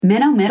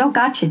Middle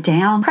got you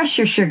down? Crush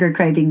your sugar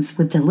cravings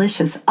with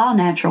delicious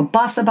all-natural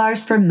Bossa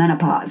Bars for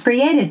menopause,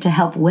 created to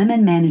help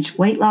women manage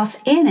weight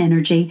loss and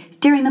energy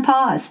during the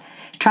pause.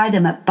 Try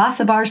them at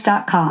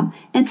bossabars.com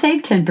and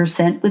save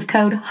 10% with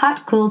code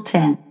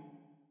HOTCOOL10.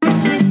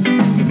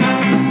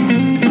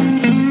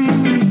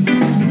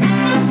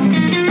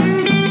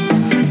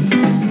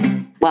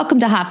 Welcome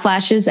to Hot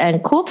Flashes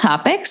and Cool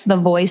Topics, the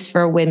voice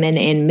for women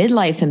in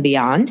midlife and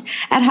beyond.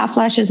 At Hot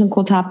Flashes and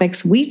Cool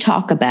Topics, we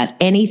talk about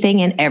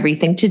anything and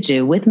everything to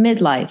do with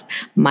midlife.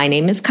 My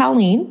name is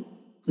Colleen.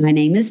 My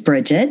name is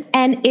Bridget.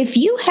 And if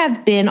you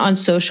have been on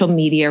social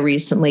media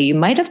recently, you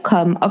might have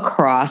come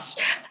across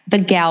the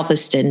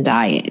Galveston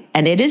diet.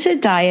 And it is a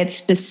diet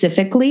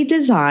specifically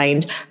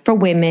designed for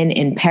women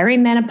in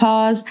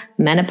perimenopause,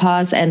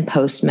 menopause, and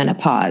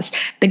postmenopause.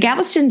 The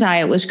Galveston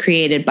diet was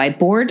created by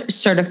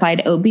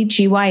board-certified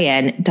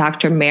OBGYN,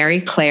 Dr.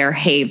 Mary Claire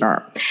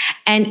Haver.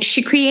 And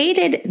she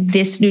created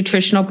this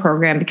nutritional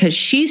program because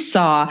she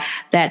saw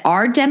that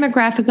our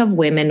demographic of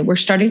women were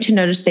starting to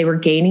notice they were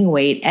gaining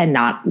weight and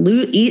not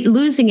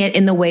losing it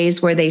in the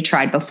ways where they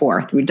tried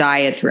before, through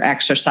diet, through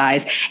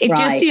exercise. It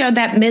just,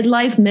 that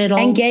midlife middle.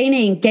 And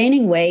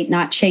gaining weight,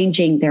 not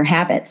changing their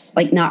habits,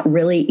 like not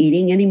really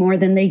eating any more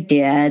than they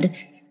did,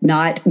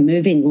 not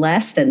moving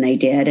less than they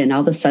did. And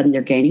all of a sudden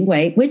they're gaining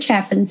weight, which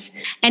happens.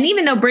 And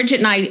even though Bridget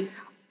and I,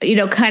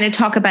 kind of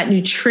talk about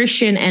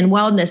nutrition and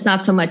wellness,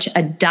 not so much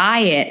a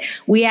diet,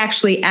 we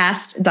actually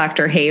asked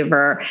Dr.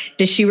 Haver,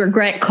 does she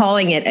regret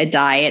calling it a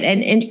diet?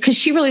 And because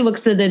she really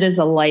looks at it as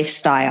a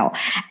lifestyle.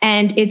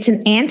 And it's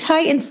an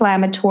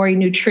anti-inflammatory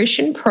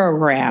nutrition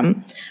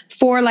program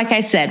for, like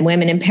I said,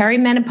 women in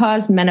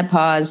perimenopause,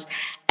 menopause,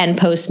 and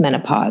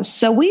postmenopause.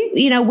 So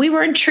we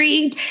were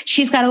intrigued.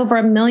 She's got over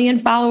 1 million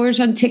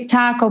followers on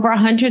TikTok, over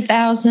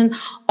 100,000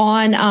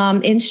 on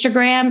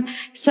Instagram.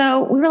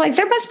 So we were like,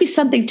 there must be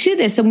something to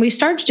this. And we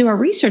started to do our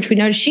research. We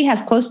noticed she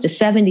has close to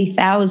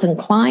 70,000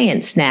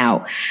 clients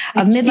now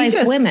of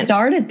midlife women.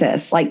 Started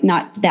this like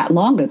not that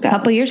long ago. A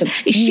couple years. So,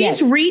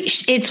 she's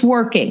reached, it's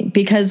working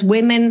because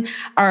women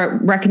are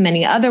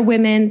recommending other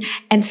women.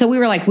 And so we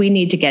were like, we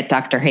need to get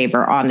Dr.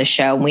 Haver on the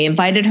show. And we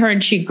invited her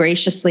and she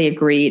graciously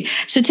agreed.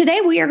 So today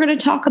we are going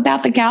to talk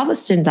about the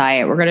Galveston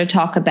diet. We're going to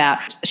talk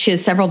about, she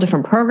has several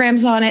different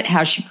programs on it,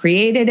 how she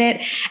created it,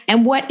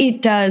 and what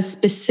it does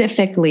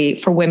specifically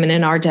for women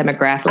in our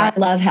demographic. I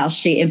love how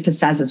she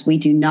emphasizes we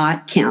do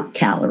not count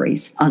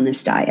calories on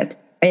this diet.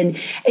 And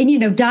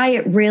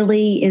diet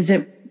really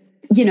isn't,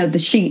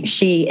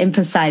 she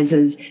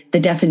emphasizes the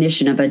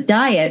definition of a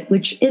diet,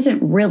 which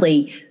isn't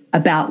really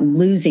about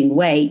losing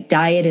weight.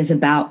 Diet is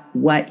about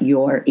what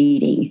you're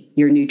eating,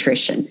 your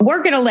nutrition.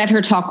 We're going to let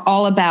her talk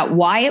all about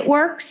why it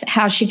works,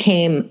 how she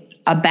came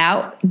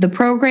about the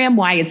program,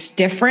 why it's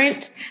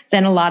different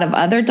than a lot of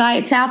other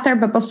diets out there.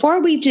 But before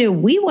we do,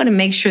 we want to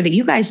make sure that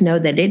you guys know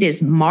that it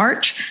is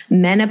March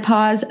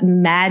Menopause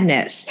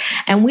Madness.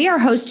 And we are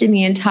hosting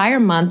the entire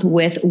month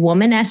with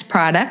Womaness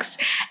products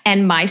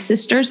and My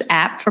Sister's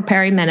app for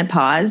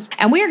perimenopause.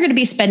 And we are going to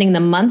be spending the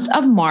month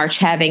of March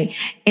having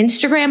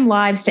Instagram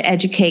lives to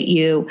educate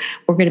you.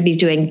 We're going to be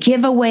doing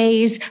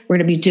giveaways. We're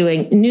going to be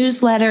doing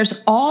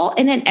newsletters, all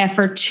in an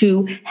effort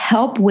to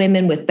help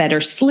women with better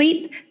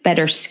sleep,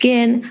 better skin,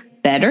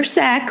 better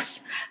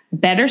sex,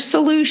 better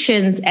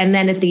solutions. And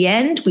then at the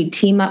end, we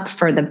team up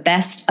for the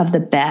best of the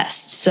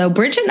best. So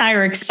Bridget and I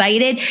are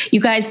excited. You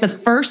guys, the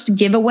first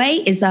giveaway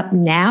is up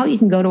now. You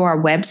can go to our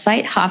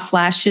website,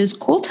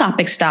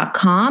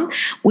 hotflashescooltopics.com.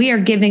 We are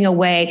giving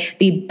away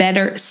the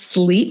Better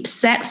Sleep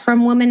set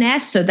from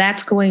Womaness. So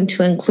that's going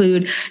to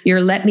include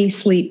your Let Me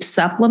Sleep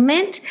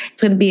supplement.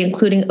 It's going to be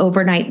including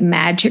Overnight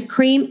Magic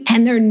Cream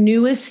and their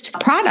newest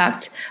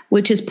product,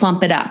 which is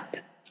Plump It Up.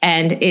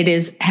 And it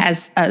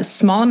has a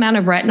small amount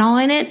of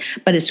retinol in it,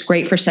 but it's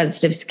great for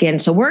sensitive skin.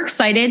 So we're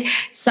excited.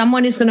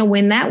 Someone is going to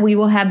win that. We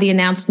will have the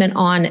announcement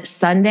on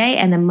Sunday.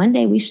 And then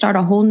Monday, we start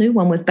a whole new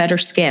one with Better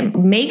Skin.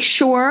 Make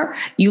sure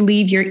you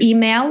leave your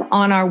email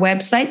on our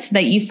website so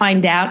that you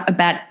find out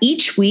about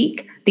each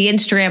week, the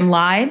Instagram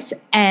lives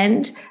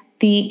and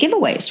the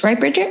giveaways. Right,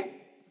 Bridget?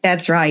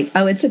 That's right.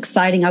 Oh, it's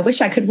exciting. I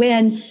wish I could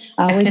win.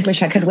 I always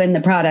wish I could win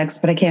the products,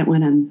 but I can't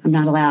win them. I'm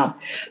not allowed.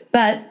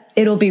 But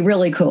it'll be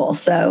really cool.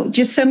 So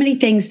just so many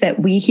things that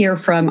we hear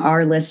from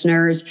our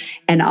listeners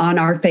and on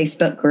our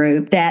Facebook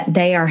group that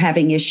they are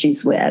having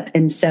issues with.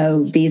 And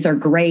so these are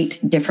great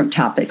different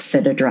topics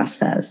that address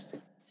those.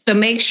 So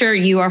make sure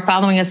you are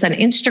following us on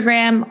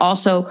Instagram,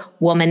 also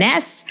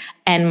Womaness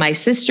and My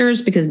Sisters,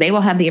 because they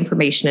will have the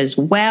information as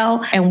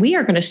well. And we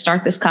are going to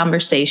start this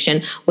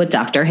conversation with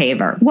Dr.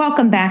 Haver.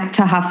 Welcome back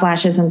to Hot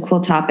Flashes and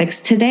Cool Topics.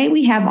 Today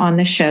we have on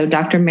the show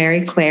Dr.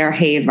 Mary Claire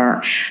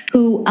Haver,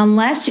 who,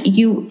 unless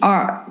you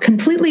are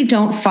completely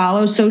don't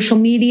follow social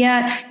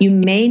media, you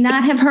may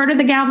not have heard of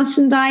the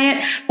Galveston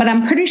diet, but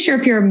I'm pretty sure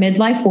if you're a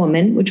midlife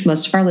woman, which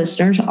most of our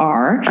listeners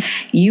are,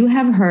 you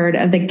have heard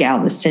of the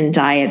Galveston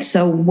diet.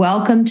 So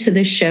welcome to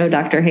the show,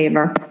 Dr.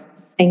 Haver.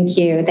 Thank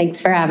you.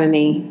 Thanks for having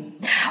me.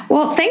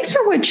 Well, thanks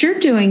for what you're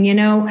doing.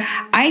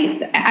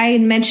 I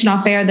mentioned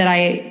off air that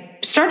I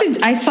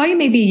I saw you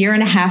maybe a year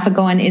and a half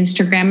ago on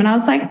Instagram, and I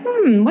was like,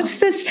 what's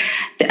this?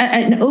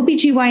 An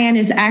OBGYN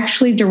is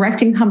actually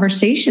directing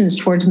conversations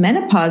towards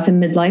menopause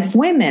and midlife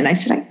women. I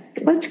said,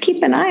 let's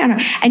keep an eye on her.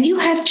 And you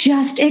have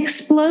just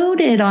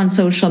exploded on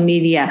social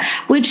media,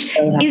 which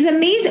is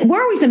amazing.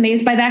 We're always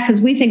amazed by that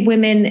because we think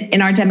women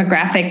in our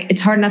demographic,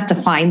 it's hard enough to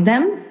find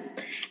them.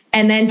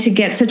 And then to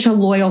get such a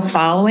loyal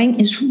following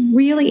is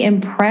really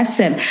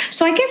impressive.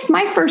 So I guess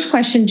my first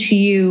question to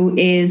you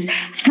is,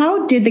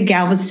 how did the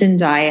Galveston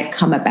diet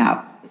come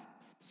about?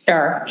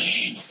 Sure.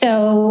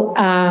 So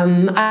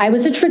I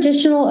was a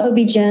traditional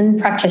OB-GYN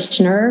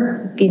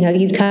practitioner.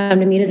 You'd come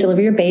to me to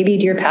deliver your baby,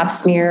 do your pap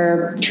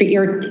smear, treat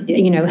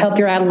help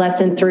your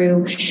adolescent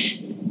through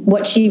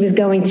what she was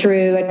going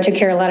through. I took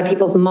care of a lot of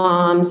people's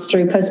moms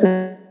through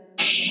postpartum.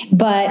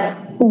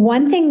 But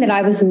one thing that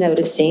I was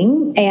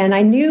noticing, and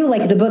I knew,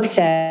 like the book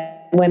said,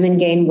 women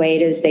gain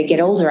weight as they get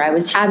older. I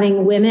was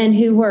having women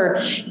who were,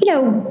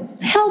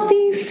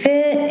 healthy,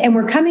 fit, and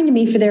were coming to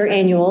me for their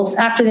annuals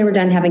after they were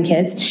done having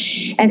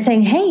kids and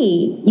saying,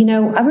 hey,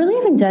 I really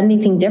haven't done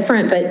anything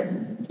different, but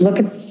look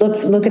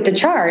at the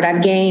chart.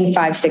 I've gained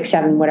 5, 6,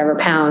 7, whatever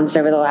pounds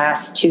over the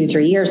last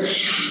 2-3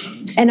 years.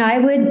 And I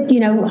would,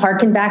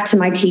 hearken back to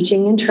my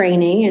teaching and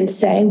training and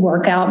say,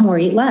 work out more,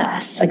 eat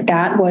less. Like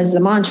that was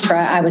the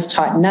mantra. I was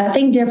taught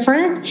nothing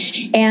different,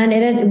 and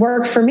it had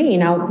worked for me.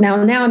 Now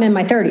I'm in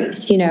my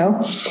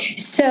 30s,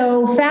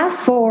 So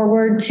fast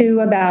forward to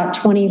about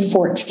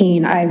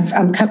 2014.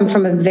 I'm coming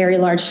from a very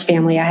large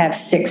family. I have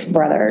 6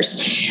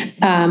 brothers.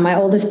 My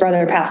oldest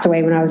brother passed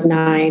away when I was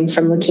 9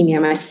 from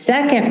leukemia. My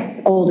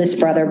second oldest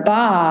brother,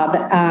 Bob,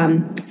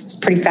 was a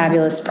pretty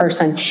fabulous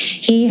person.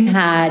 He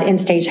had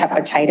end-stage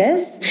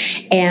hepatitis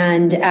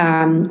and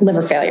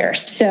liver failure.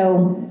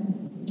 So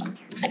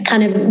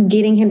kind of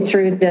getting him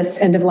through this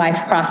end of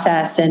life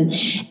process, and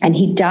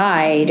he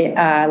died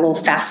a little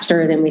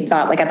faster than we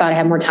thought. Like I thought I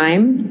had more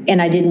time,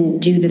 and I didn't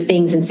do the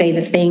things and say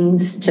the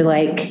things to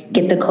like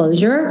get the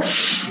closure,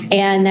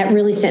 and that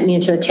really sent me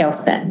into a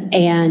tailspin.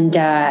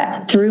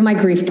 And through my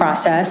grief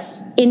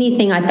process,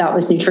 anything I thought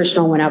was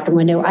nutritional went out the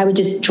window. I would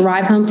just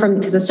drive home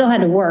because I still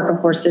had to work.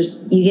 Of course,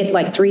 you get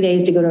like 3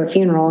 days to go to a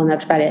funeral, and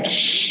that's about it.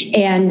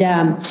 And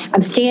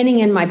I'm standing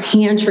in my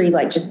pantry,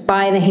 like just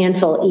by the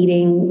handful,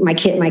 eating my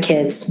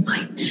kids.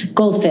 My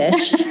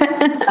goldfish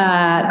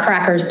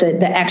crackers,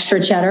 the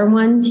extra cheddar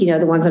ones,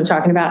 the ones I'm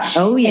talking about.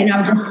 Oh, yes. And I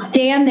would just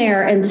stand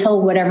there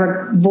until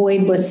whatever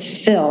void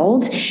was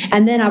filled.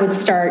 And then I would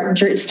start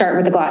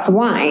with a glass of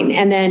wine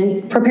and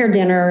then prepare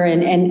dinner.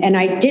 And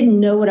I didn't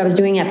know what I was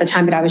doing at the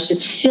time, but I was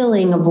just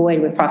filling a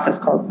void with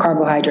processed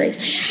carbohydrates.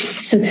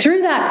 So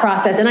through that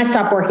process, and I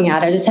stopped working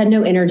out. I just had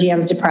no energy. I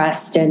was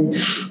depressed and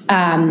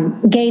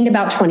gained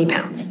about 20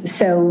 pounds.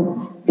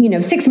 So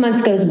 6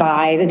 months goes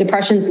by, the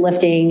depression's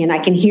lifting, and I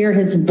can hear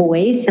his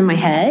voice in my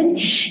head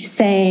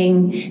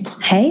saying,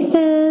 hey,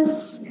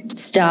 sis,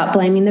 stop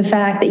blaming the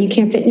fact that you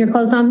can't fit in your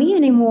clothes on me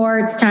anymore.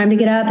 It's time to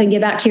get up and get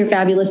back to your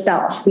fabulous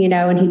self,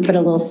 and he put a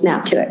little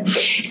snap to it.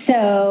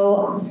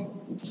 So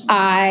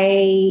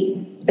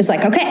I was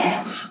like,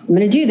 okay, I'm going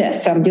to do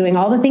this. So I'm doing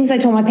all the things I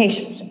told my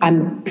patients.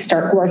 I'm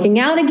start working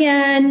out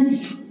again.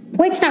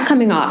 Weight's not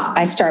coming off.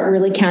 I start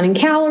really counting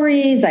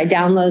calories. I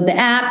download the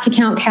app to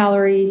count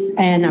calories,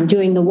 and I'm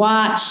doing the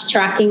watch,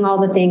 tracking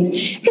all the things.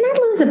 And I'd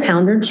lose a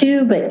pound or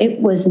 2, but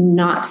it was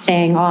not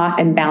staying off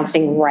and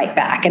bouncing right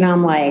back. And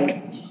I'm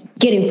like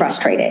getting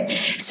frustrated.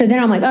 So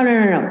then I'm like, oh,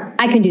 no.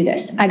 I can do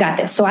this. I got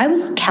this. So I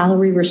was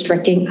calorie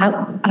restricting.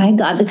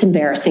 It's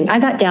embarrassing. I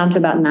got down to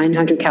about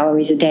 900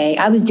 calories a day.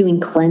 I was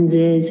doing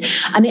cleanses.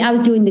 I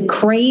was doing the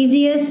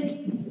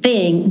craziest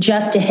thing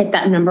just to hit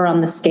that number on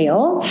the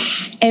scale.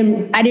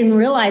 And I didn't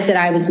realize that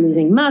I was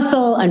losing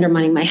muscle,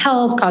 undermining my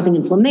health, causing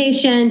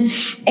inflammation,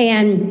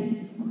 and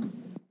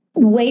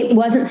weight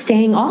wasn't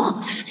staying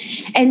off.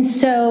 And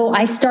so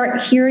I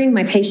start hearing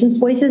my patients'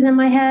 voices in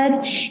my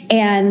head,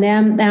 and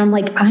I'm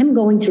like, I'm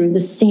going through the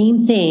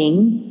same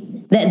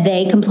thing that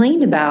they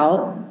complained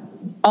about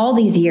all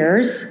these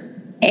years.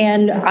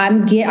 And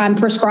I'm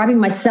prescribing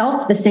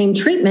myself the same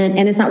treatment,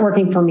 and it's not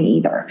working for me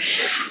either.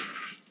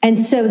 And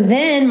so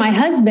then my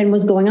husband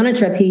was going on a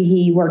trip.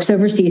 He works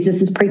overseas.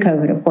 This is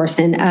pre-COVID, of course.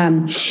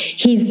 And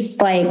he's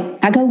like,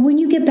 I go, when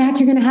you get back,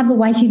 you're going to have the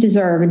wife you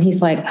deserve. And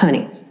he's like,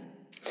 honey,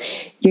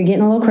 you're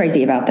getting a little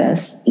crazy about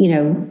this.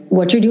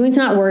 What you're doing is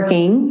not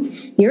working.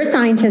 You're a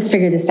scientist,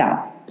 figure this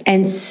out.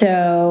 And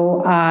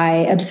so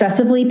I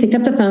obsessively picked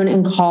up the phone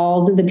and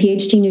called the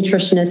PhD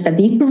nutritionist at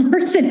the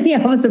university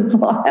I was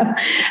applying.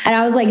 And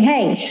I was like,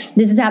 hey,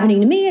 this is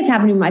happening to me. It's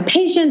happening to my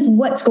patients.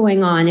 What's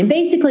going on? And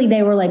basically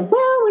they were like,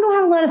 well, we don't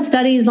have a lot of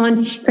studies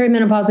on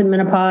perimenopause and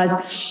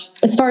menopause.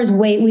 as far as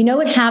weight, we know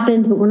it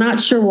happens, but we're not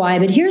sure why.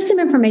 But here's some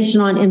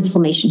information on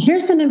inflammation.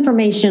 Here's some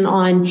information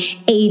on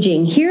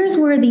aging. Here's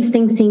where these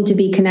things seem to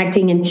be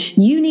connecting, and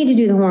you need to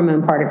do the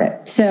hormone part of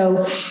it.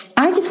 So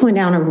I just went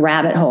down a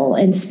rabbit hole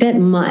and spent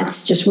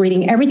months just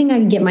reading everything I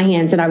could get my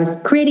hands. And I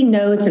was creating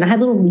notes, and I had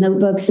little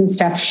notebooks and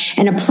stuff.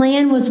 And a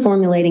plan was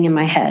formulating in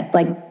my head.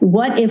 Like,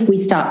 what if we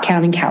stopped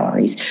counting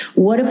calories?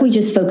 What if we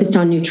just focused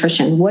on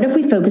nutrition? What if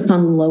we focused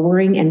on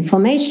lowering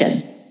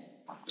inflammation?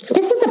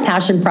 This is a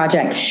passion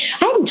project.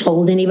 I hadn't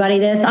told anybody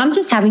this. I'm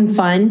just having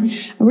fun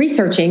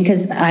researching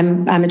because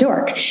I'm a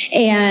dork.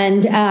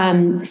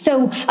 And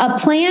so a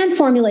plan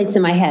formulates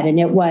in my head, and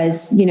it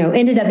was,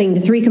 ended up being the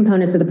three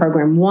components of the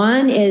program.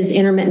 One is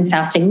intermittent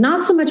fasting,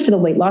 not so much for the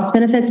weight loss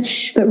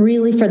benefits, but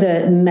really for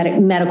the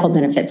medical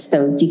benefits,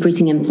 so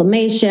decreasing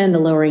inflammation, the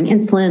lowering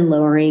insulin,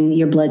 lowering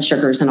your blood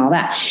sugars and all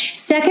that.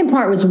 Second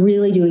part was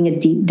really doing a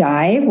deep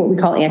dive, what we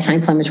call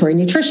anti-inflammatory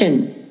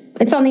nutrition.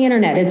 It's on the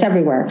internet. It's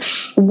everywhere.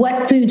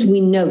 What foods we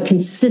know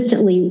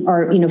consistently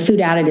are, food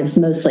additives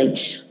mostly,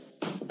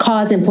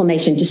 cause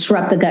inflammation,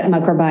 disrupt the gut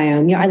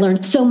microbiome. I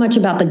learned so much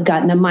about the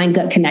gut and the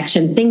mind-gut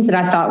connection, things that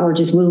I thought were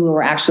just woo-woo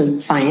were actually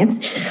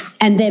science.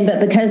 And then, but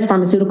because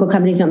pharmaceutical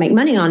companies don't make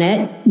money on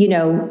it,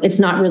 it's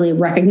not really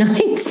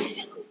recognized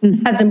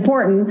as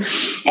important.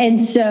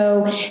 And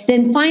so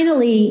then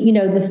finally,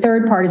 the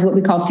third part is what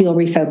we call fuel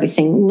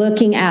refocusing,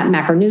 looking at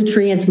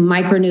macronutrients,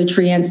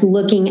 micronutrients,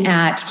 looking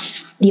at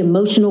the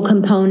emotional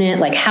component,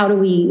 like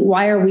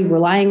why are we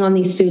relying on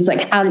these foods?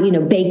 Like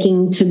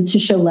baking to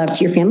show love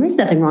to your family. There's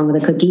nothing wrong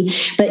with a cookie,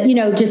 but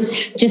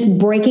just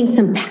breaking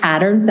some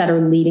patterns that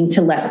are leading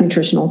to less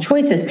nutritional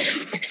choices.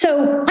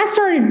 So I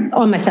started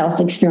on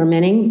myself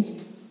experimenting,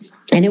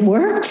 and it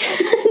worked.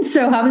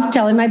 So I was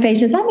telling my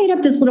patients, I made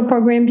up this little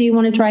program. Do you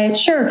want to try it?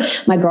 Sure.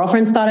 My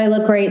girlfriends thought I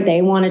looked great.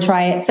 They want to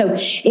try it. So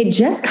it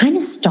just kind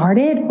of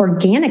started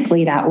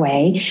organically that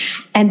way.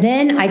 And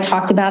then I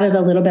talked about it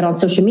a little bit on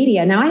social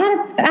media. Now I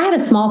had a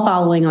small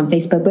following on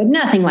Facebook, but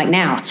nothing like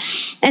now.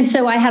 And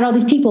so I had all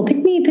these people, pick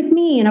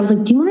me. And I was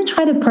like, do you want to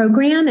try the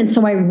program? And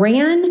so I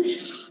ran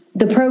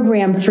the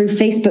program through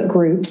Facebook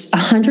groups,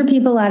 100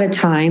 people at a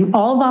time,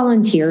 all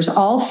volunteers,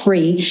 all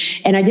free.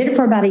 And I did it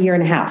for about 1.5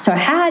 years. So I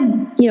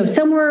had,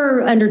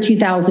 somewhere under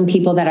 2,000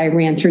 people that I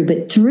ran through.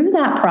 But through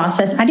that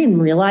process, I didn't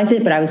realize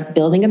it, but I was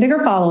building a bigger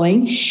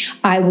following.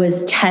 I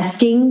was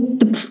testing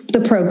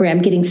the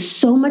program, getting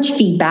so much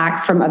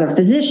feedback from other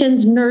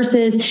physicians,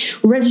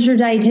 nurses, registered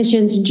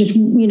dietitians,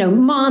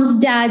 moms,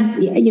 dads,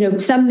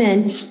 some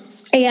men,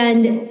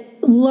 and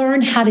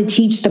learn how to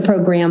teach the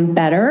program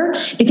better.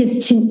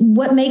 Because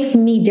what makes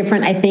me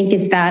different, I think,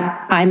 is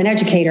that I'm an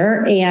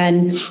educator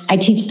and I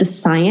teach the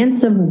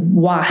science of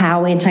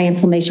how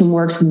anti-inflammation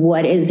works,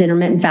 what is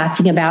intermittent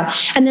fasting about.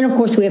 And then, of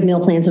course, we have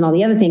meal plans and all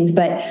the other things.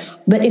 But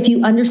if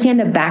you understand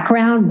the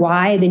background,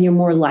 why, then you're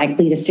more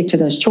likely to stick to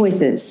those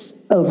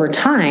choices over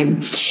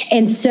time.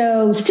 And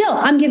so still,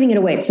 I'm giving it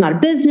away. It's not a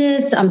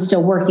business. I'm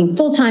still working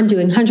full-time,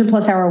 doing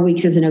 100+ hour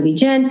weeks as an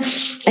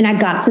OB-GYN. And I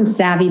got some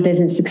savvy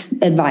business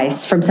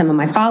advice from some of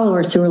my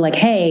followers who were like,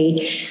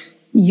 hey,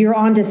 you're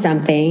onto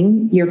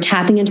something. You're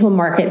tapping into a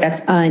market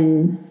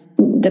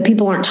that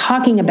people aren't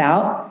talking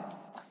about.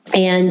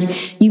 And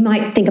you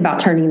might think about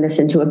turning this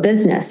into a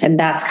business. And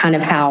that's kind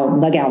of how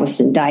the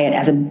Galveston Diet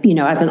as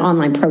an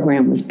online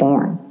program was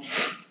born.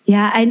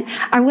 Yeah.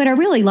 And what I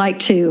really like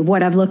too,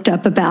 what I've looked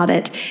up about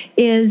it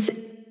is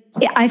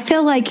I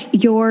feel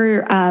like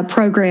your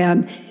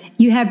program,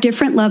 you have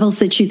different levels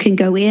that you can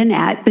go in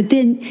at, but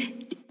then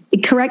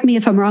correct me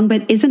if I'm wrong,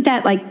 but isn't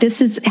that like,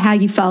 this is how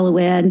you follow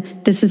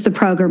in, this is the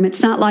program.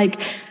 It's not like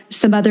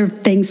some other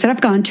things that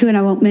I've gone to, and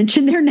I won't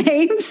mention their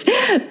names,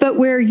 but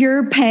where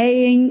you're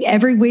paying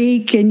every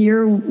week and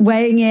you're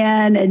weighing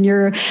in and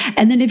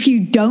then if you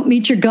don't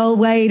meet your goal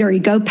weight or you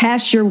go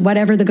past your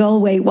whatever the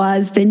goal weight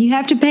was, then you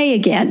have to pay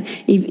again,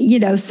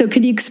 so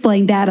could you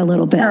explain that a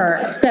little bit?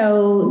 Sure.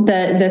 So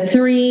the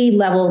 3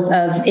 levels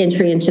of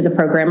entry into the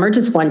program are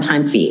just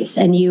one-time fees,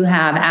 and you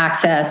have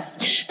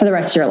access for the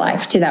rest of your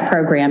life to that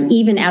program,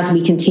 even as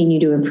we continue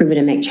to improve it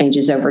and make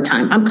changes over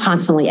time. I'm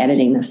constantly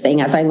editing this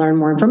thing as I learn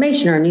more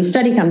information or a new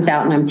study comes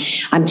out, and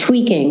I'm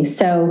tweaking.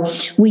 So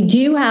we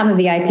do have a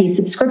VIP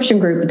subscription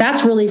group, but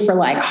that's really for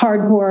like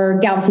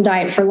hardcore Galveston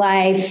Diet for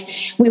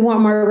life. We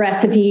want more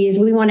recipes.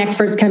 We want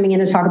experts coming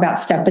in to talk about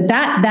stuff, but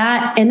that's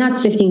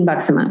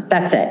 $15 a month.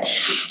 That's it.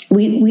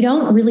 We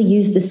don't really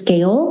use the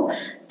scale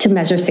to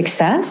measure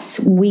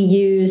success. We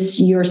use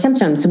your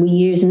symptoms. We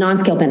use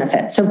non-scale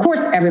benefits. So of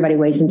course, everybody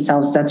weighs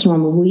themselves. That's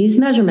normal. We use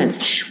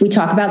measurements. We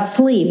talk about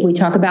sleep. We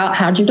talk about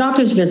how'd your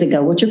doctor's visit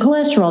go? What's your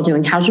cholesterol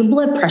doing? How's your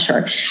blood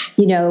pressure?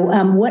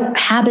 What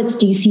habits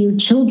do you see your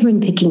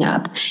children picking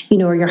up,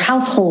 or your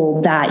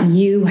household that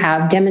you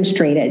have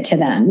demonstrated to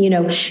them,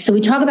 So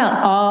we talk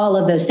about all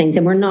of those things,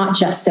 and we're not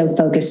just so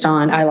focused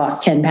on, I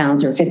lost 10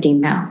 pounds or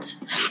 15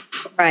 pounds.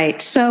 Right.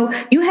 So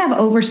you have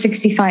over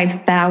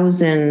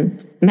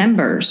 65,000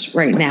 members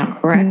right now,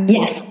 correct?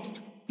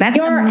 Yes. That's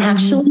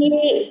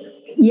actually,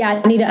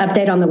 I need to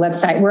update on the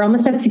website. We're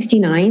almost at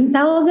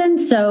 69,000.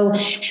 So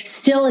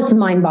still it's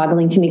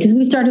mind-boggling to me because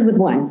we started with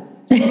 1.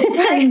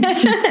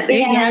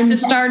 You have to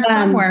start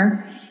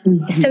somewhere.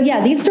 So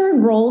yeah, these are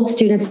enrolled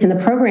students in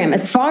the program.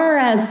 As far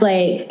as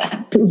like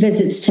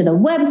visits to the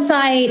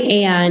website,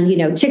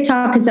 and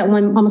TikTok is at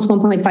almost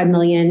 1.5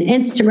 million.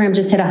 Instagram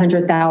just hit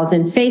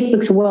 100,000.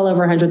 Facebook's well over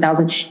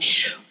 100,000.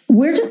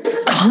 We're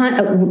just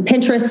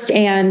Pinterest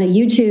and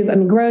YouTube. I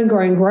mean,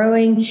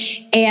 growing,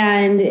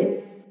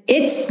 and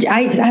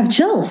I have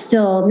chills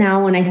still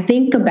now when I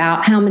think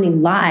about how many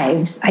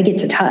lives I get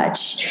to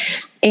touch.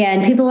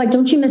 And people are like,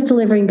 don't you miss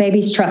delivering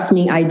babies? Trust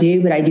me, I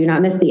do, but I do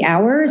not miss the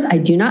hours. I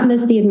do not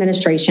miss the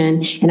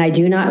administration, and I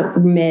do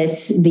not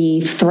miss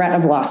the threat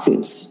of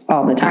lawsuits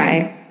all the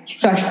time. Right.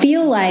 So I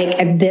feel like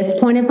at this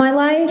point of my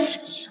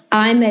life,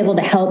 I'm able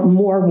to help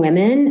more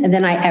women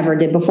than I ever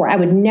did before. I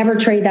would never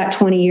trade that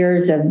 20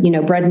 years of,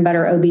 bread and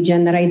butter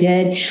OB-GYN that I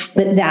did,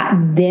 but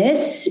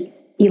this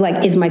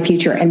is my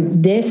future.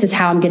 And this is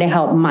how I'm going to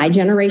help my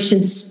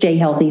generation stay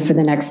healthy for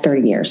the next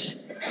 30 years.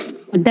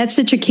 That's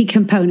such a key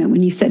component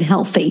when you said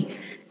healthy.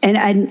 And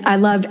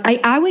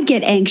I would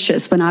get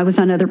anxious when I was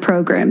on other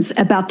programs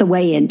about the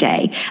weigh-in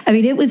day. I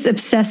mean, it was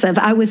obsessive.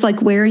 I was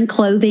like wearing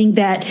clothing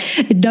that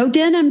no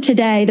denim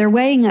today, they're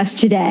weighing us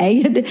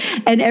today,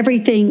 and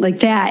everything like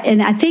that.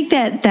 And I think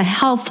that the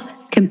health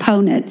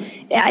component,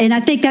 and I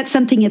think that's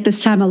something at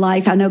this time of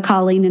life, I know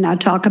Colleen and I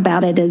talk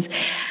about it, is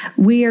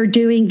we are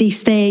doing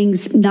these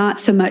things not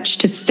so much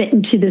to fit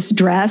into this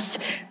dress,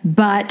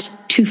 but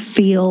to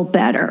feel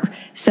better.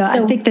 So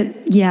I think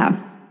that,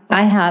 yeah.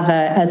 I have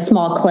a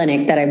small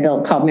clinic that I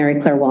built called Mary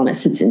Claire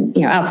Wellness. It's in,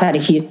 outside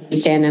of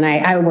Houston, and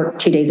I work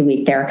 2 days a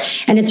week there.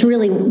 And it's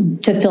really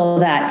to fill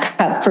that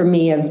cup for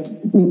me of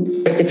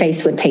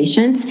face-to-face with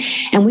patients.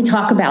 And we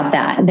talk about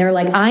that. They're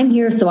like, I'm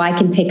here so I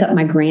can pick up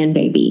my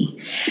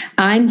grandbaby.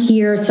 I'm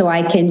here so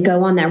I can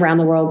go on that round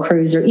the world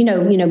cruise, or,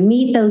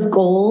 meet those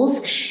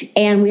goals.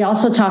 And we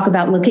also talk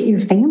about, look at your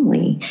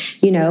family.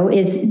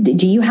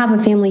 Do you have a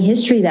family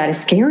history that is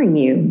scaring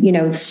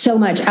you? So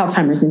much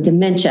Alzheimer's and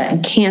dementia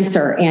and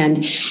cancer, and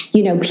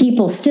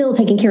people still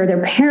taking care of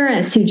their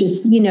parents who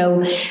just,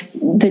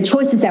 the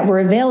choices that were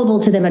available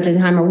to them at the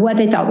time or what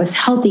they thought was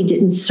healthy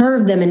didn't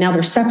serve them. And now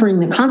they're suffering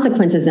the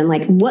consequences. And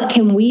like, what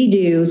can we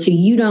do so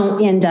you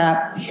don't end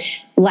up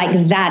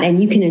like that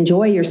and you can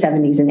enjoy your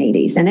 70s and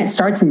 80s? And it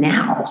starts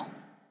now.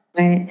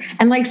 Right.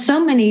 And like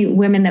so many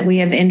women that we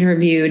have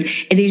interviewed,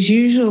 it is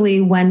usually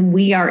when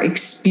we are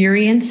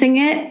experiencing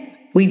it,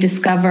 we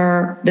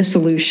discover the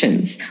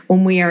solutions.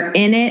 When we are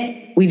in it,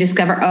 we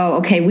discover, oh,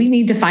 okay, we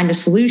need to find a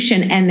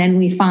solution, and then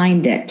we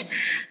find it.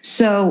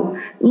 So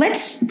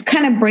let's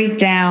kind of break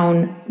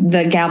down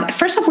the GAL.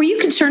 First off, were you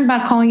concerned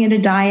about calling it a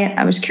diet?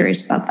 I was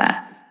curious about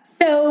that.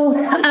 So,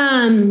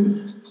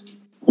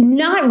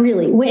 not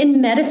really.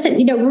 In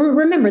medicine,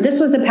 remember, this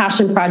was a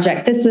passion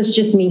project. This was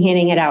just me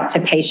handing it out to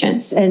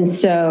patients. And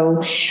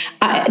so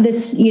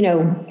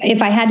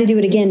if I had to do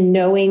it again,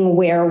 knowing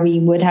where we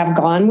would have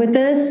gone with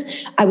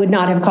this, I would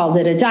not have called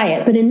it a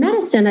diet. But in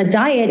medicine, a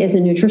diet is a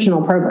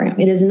nutritional program.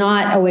 It is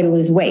not a way to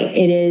lose weight.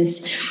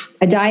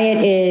 A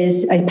diet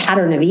is a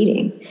pattern of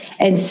eating.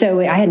 And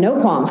so I had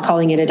no qualms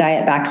calling it a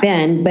diet back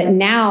then. But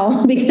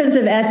now, because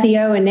of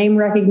SEO and name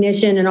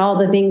recognition and all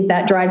the things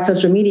that drive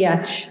social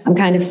media, I'm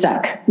kind of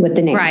stuck with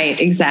the name. Right,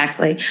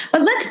 exactly.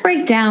 But let's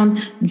break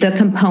down the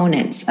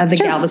components of the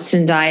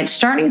Galveston diet,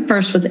 starting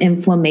first with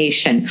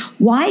inflammation.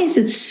 Why is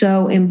it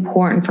so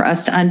important for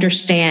us to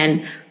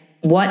understand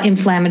what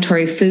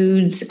inflammatory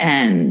foods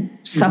and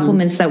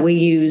supplements that we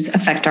use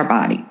affect our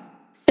body?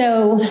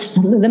 So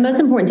the most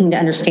important thing to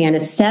understand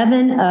is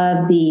 7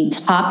 of the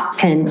top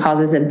 10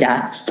 causes of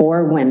death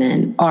for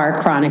women are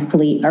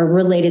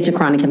related to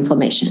chronic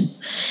inflammation.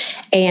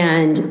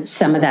 And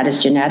some of that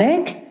is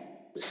genetic,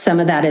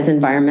 some of that is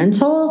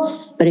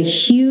environmental, but a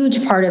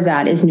huge part of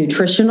that is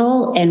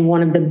nutritional. And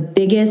one of the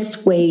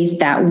biggest ways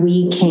that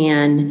we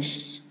can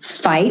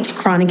fight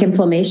chronic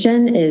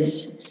inflammation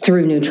is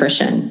through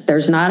nutrition.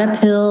 There's not a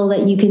pill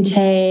that you can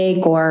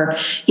take, or,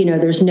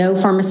 there's no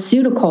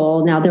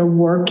pharmaceutical. Now they're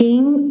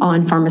working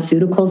on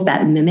pharmaceuticals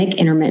that mimic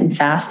intermittent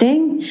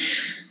fasting,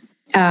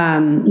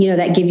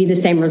 that give you the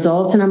same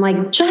results. And I'm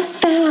like,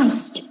 just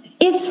fast.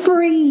 It's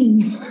free.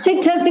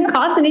 It doesn't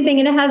cost anything.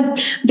 And it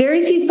has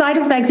very few side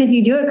effects if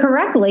you do it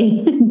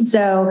correctly.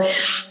 So,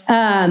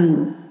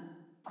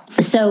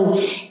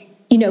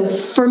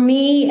 for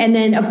me, and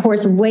then of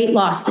course, weight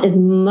loss is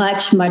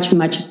much, much,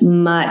 much,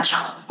 much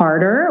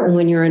harder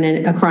when you're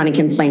in a chronic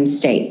inflamed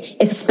state,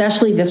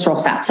 especially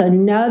visceral fat. So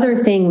another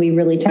thing we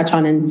really touch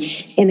on in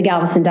the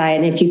Galveston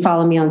diet, and if you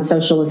follow me on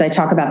social, is I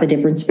talk about the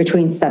difference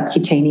between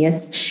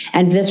subcutaneous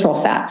and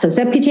visceral fat. So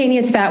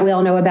subcutaneous fat, we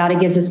all know about. It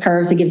gives us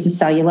curves, it gives us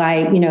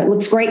cellulite. It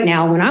looks great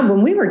now.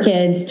 When we were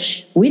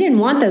kids, we didn't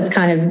want those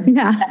kind of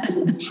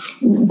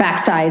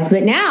backsides,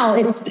 but now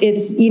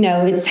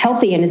it's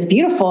healthy and it's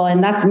beautiful,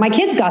 and that's my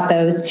kids got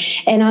those,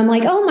 and I'm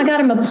like, oh my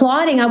God, I'm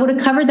applauding. I would have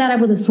covered that up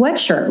with a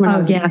sweatshirt when I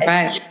was a kid.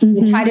 Right.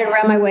 Mm-hmm. Tied it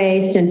around my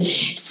waist. And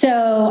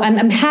so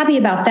I'm happy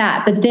about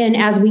that. But then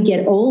as we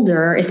get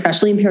older,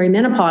 especially in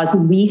perimenopause,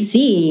 we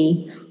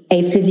see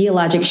a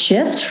physiologic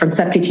shift from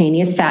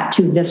subcutaneous fat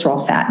to visceral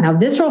fat. Now,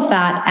 visceral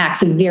fat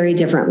acts very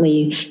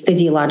differently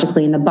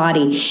physiologically in the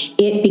body.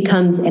 It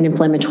becomes an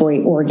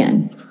inflammatory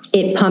organ.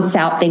 It pumps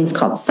out things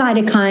called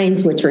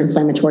cytokines, which are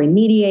inflammatory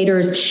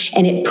mediators,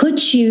 and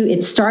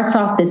it starts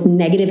off this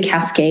negative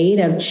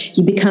cascade of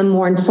you become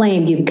more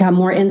inflamed, you become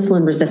more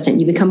insulin resistant,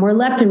 you become more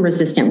leptin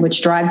resistant,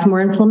 which drives more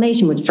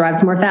inflammation, which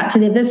drives more fat to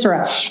the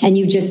viscera, and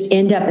you just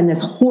end up in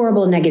this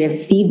horrible negative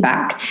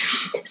feedback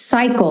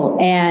cycle.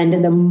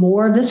 And the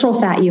more visceral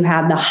fat you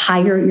have, the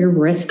higher your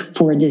risk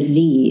for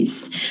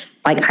disease,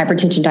 like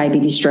hypertension,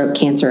 diabetes, stroke,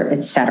 cancer,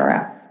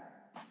 etc.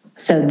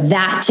 So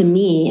that to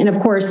me, and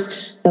of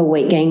course, the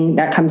weight gain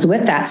that comes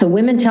with that. So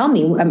women tell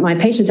me, my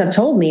patients have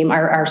told me,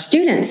 our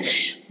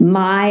students,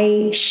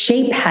 my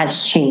shape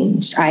has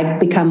changed. I've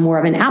become more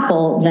of an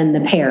apple than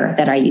the pear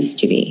that I used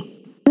to be.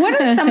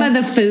 What are some of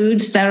the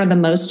foods that are the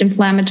most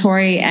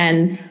inflammatory,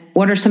 and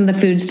what are some of the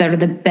foods that are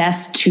the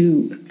best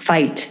to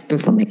fight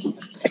inflammation?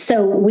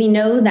 So we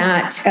know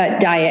that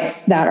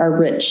diets that are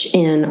rich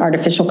in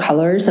artificial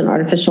colors and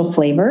artificial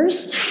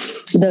flavors,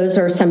 those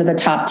are some of the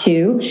top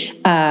two.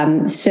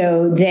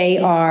 So they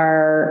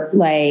are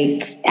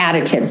like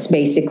additives,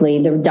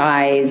 basically, the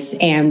dyes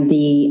and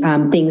the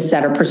things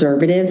that are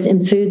preservatives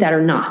in food that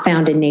are not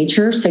found in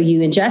nature. So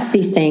you ingest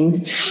these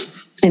things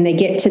and they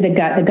get to the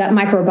gut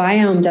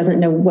microbiome doesn't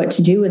know what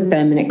to do with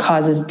them, and it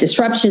causes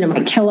disruption. It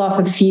might kill off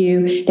a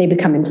few. They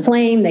become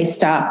inflamed. They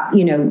stop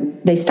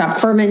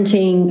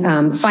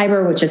fermenting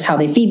fiber, which is how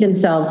they feed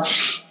themselves.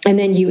 And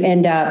then you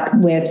end up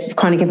with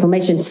chronic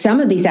inflammation.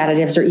 Some of these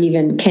additives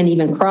can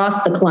even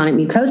cross the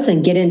colonic mucosa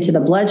and get into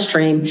the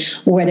bloodstream,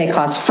 where they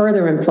cause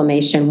further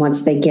inflammation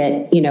once they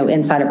get,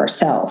 inside of our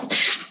cells.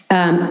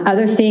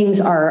 Other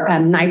things are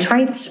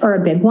nitrites are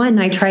a big one,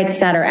 nitrites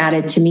that are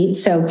added to meat.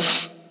 So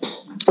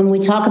when we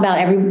talk about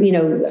we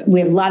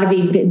have a lot of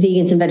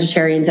vegans and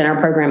vegetarians in our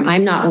program.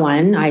 I'm not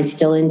one. I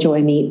still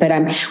enjoy meat, but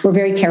we're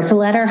very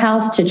careful at our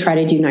house to try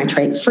to do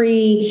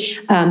nitrate-free,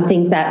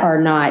 things that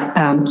are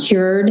not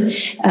cured.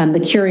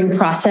 The curing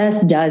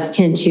process does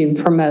tend to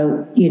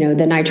promote,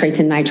 the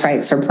nitrates and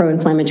nitrites are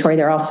pro-inflammatory.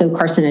 They're also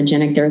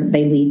carcinogenic.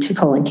 They lead to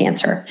colon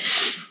cancer.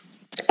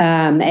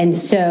 And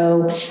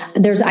so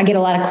I get a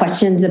lot of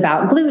questions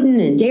about gluten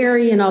and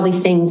dairy and all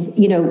these things.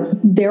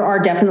 There are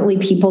definitely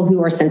people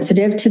who are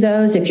sensitive to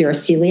those. If you're a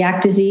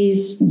celiac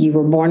disease, you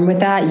were born with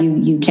that.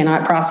 You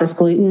cannot process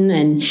gluten.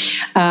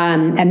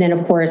 And then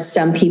of course,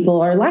 some people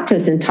are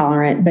lactose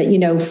intolerant, but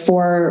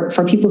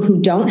for people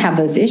who don't have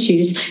those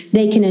issues,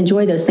 they can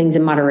enjoy those things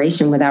in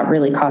moderation without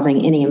really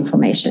causing any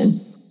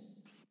inflammation.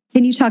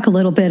 Can you talk a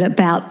little bit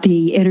about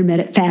the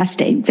intermittent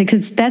fasting?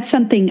 Because that's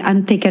something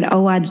I'm thinking,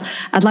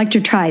 I'd like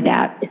to try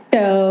that.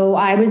 So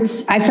I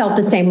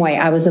felt the same way.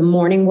 I was a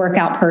morning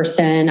workout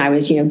person. I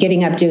was,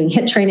 getting up, doing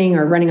HIIT training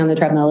or running on the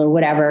treadmill or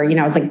whatever.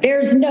 I was like,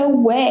 there's no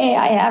way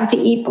I have to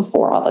eat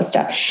before all this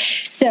stuff.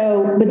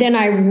 So, but then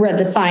I read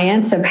the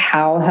science of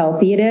how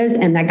healthy it is,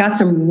 and I got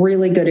some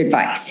really good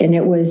advice. And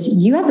it was,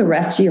 you have the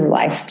rest of your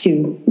life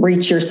to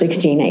reach your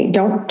 16-8.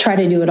 Don't try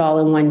to do it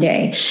all in one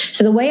day.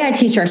 So the way I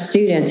teach our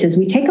students is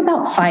we take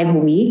about 5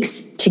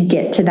 weeks to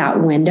get to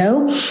that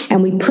window,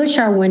 and we push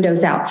our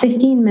windows out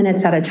 15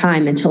 minutes at a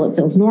time until it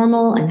feels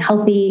normal and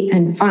healthy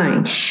and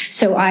fine.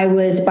 So I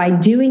was, by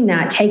doing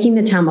that, taking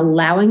the time,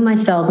 allowing my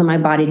cells in my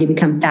body to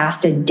become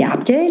fast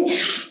adapted,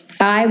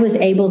 I was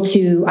able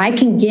to, I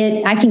can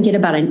get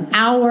about an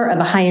hour of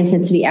a high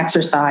intensity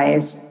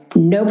exercise,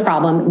 no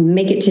problem,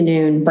 make it to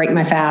noon, break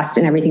my fast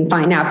and everything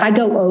fine. Now, if I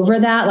go over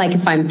that, like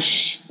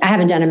I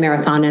haven't done a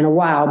marathon in a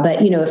while,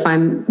 but if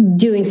I'm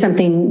doing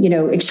something,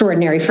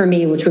 extraordinary for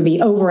me, which would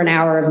be over an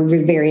hour of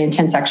very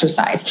intense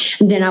exercise,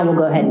 then I will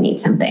go ahead and eat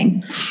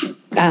something.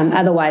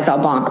 Otherwise I'll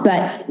bonk.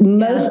 But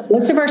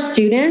most of our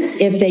students,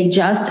 if they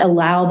just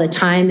allow the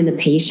time and the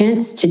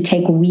patience to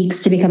take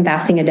weeks to become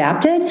fasting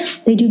adapted,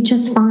 they do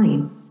just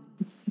fine.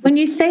 When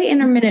you say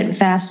intermittent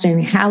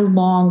fasting, how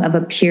long of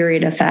a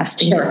period of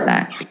fasting is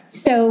that?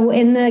 So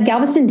in the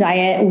Galveston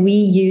diet, we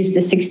use the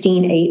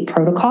 16-8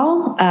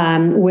 protocol,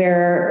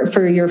 where,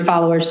 for your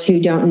followers who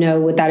don't know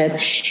what that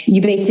is,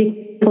 you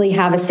basically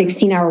have a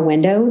 16-hour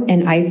window,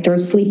 and I throw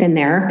sleep in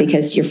there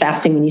because you're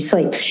fasting when you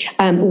sleep,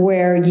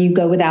 where you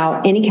go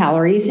without any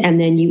calories, and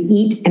then you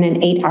eat in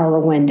an 8-hour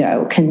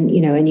window,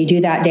 and you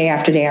do that day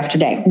after day after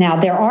day. Now,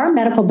 there are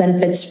medical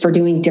benefits for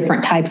doing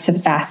different types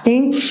of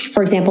fasting.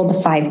 For example, the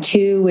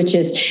 5-2, which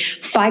is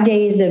 5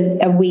 days of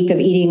a week of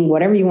eating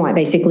whatever you want,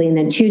 basically, and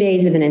then 2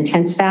 days of an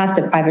intense fast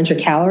of 500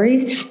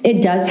 calories.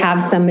 It does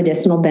have some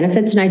medicinal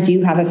benefits, and I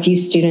do have a few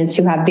students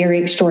who have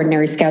very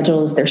extraordinary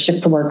schedules. They're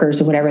shift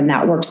workers or whatever, and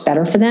that works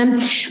better for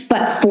them.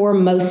 But for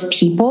most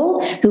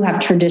people who have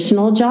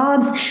traditional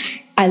jobs,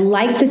 I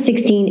like the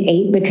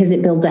 16-8 because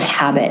it builds a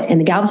habit. And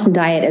the Galveston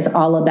diet is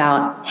all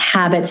about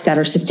habits that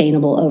are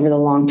sustainable over the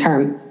long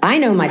term. I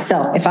know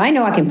myself, if I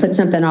know I can put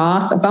something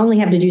off, if I only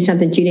have to do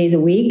something 2 days a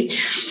week,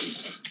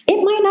 it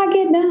might not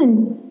get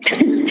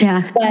done.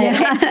 Yeah.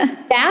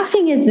 But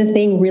fasting is the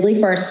thing really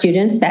for our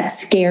students that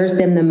scares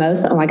them the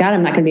most. Oh my God,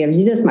 I'm not going to be able to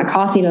do this. My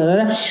coffee, blah,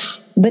 blah, blah.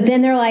 But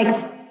then they're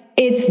like,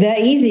 it's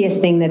the easiest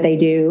thing that they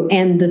do,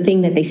 and the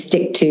thing that they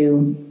stick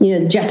to,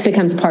 just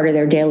becomes part of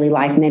their daily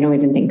life, and they don't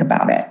even think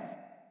about it.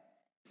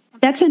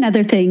 That's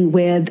another thing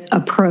with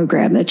a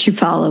program that you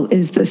follow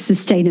is the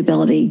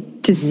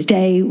sustainability to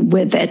stay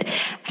with it.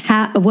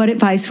 What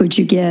advice would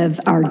you give,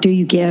 or do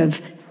you give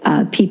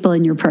people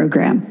in your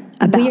program?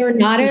 We are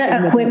not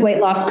a quick weight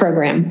loss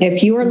program.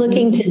 If you are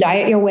looking to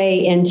diet your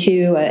way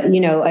into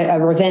a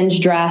revenge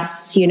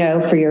dress, you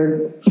have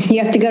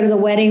to go to the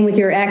wedding with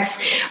your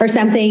ex or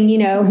something,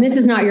 this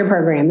is not your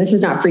program. This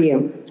is not for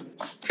you.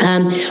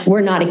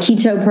 We're not a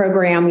keto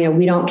program.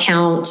 We don't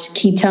count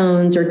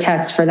ketones or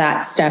tests for that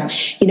stuff.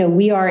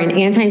 We are an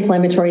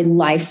anti-inflammatory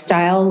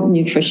lifestyle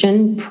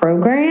nutrition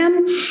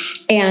program,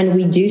 and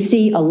we do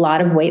see a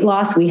lot of weight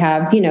loss. We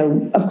have,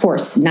 of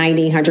course,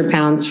 90, 100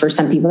 pounds for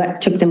some people.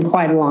 That took them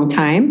quite a long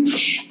time,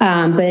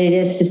 but it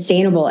is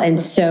sustainable.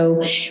 And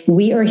so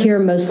we are here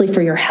mostly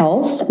for your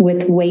health,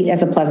 with weight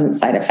as a pleasant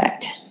side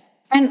effect.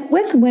 And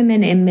with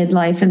women in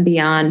midlife and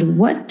beyond,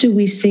 what do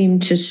we seem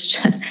to,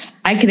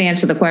 I can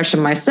answer the question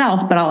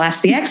myself, but I'll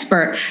ask the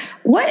expert.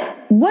 What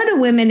do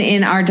women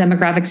in our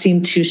demographic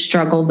seem to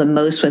struggle the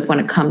most with when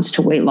it comes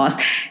to weight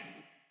loss?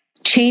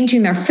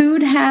 Changing their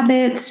food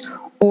habits,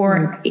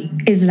 or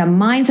is it a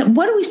mindset?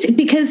 What do we see?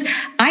 Because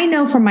I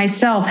know for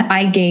myself,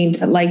 I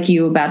gained, like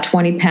you, about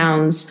 20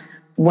 pounds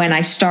when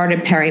I started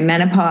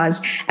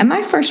perimenopause. And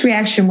my first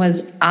reaction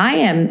was, I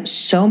am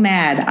so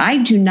mad. I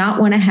do not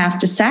want to have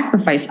to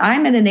sacrifice.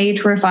 I'm at an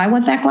age where if I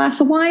want that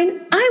glass of wine,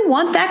 I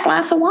want that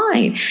glass of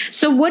wine.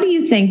 So what do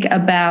you think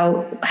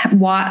about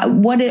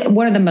what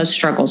are the most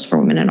struggles for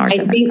women in our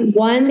demographic? I think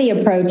one, the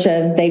approach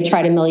of they've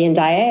tried a million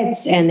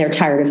diets and they're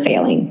tired of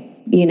failing.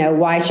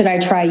 Why should I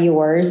try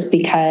yours?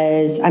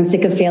 Because I'm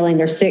sick of failing.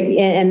 They're sick.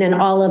 And then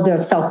all of the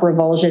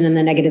self-revulsion and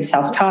the negative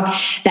self-talk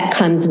that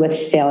comes with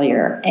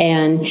failure.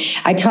 And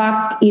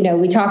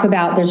we talk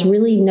about there's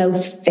really no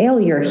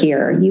failure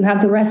here. You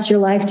have the rest of your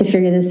life to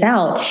figure this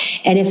out.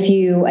 And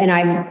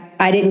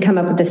I didn't come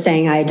up with the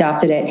saying, I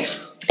adopted it.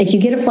 If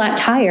you get a flat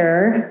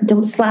tire,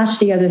 don't slash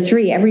the other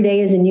three. Every day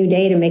is a new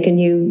day to make a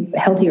new,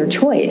 healthier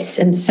choice.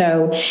 And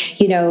so,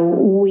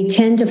 we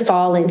tend to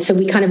fall in. So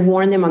we kind of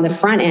warn them on the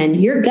front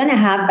end, you're going to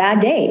have bad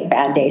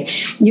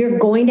days. You're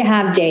going to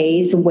have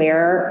days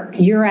where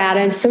you're at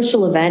a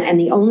social event and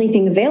the only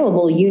thing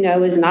available,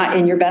 is not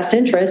in your best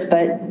interest,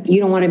 but you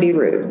don't want to be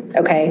rude.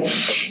 Okay.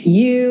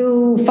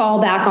 You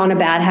fall back on a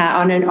bad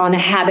on a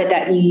habit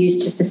that you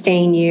used to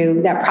sustain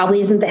you. That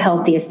probably isn't the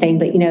healthiest thing,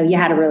 but you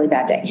had a really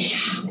bad day.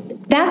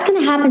 That's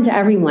going to happen to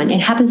everyone.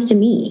 It happens to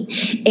me.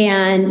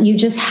 And you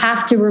just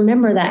have to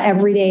remember that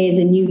every day is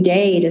a new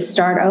day to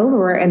start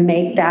over and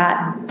make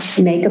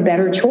a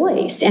better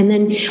choice. And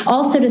then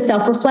also to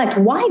self-reflect,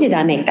 why did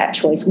I make that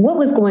choice? What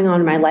was going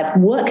on in my life?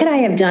 What could I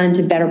have done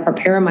to better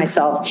prepare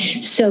myself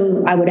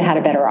so I would have had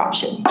a better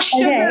option?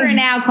 Sugar and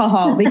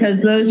alcohol,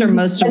 because those are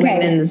most of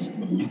women's.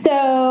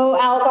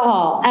 So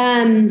alcohol.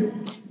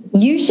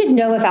 You should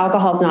know if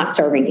alcohol is not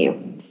serving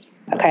you.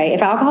 Okay.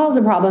 If alcohol is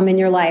a problem in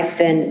your life,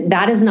 then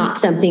that is not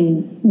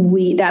something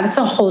that's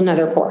a whole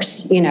nother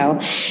course,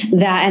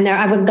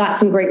 I've got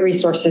some great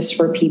resources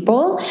for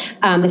people.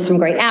 There's some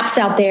great apps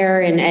out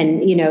there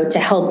and to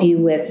help you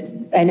with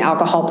an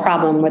alcohol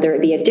problem, whether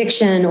it be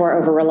addiction or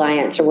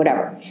over-reliance or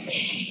whatever.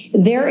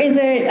 There is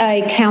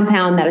a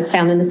compound that is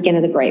found in the skin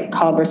of the grape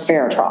called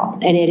resveratrol,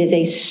 and it is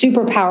a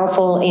super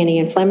powerful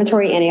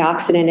anti-inflammatory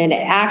antioxidant, and it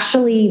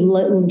actually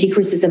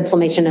decreases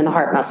inflammation in the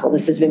heart muscle.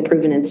 This has been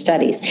proven in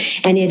studies,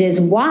 and it is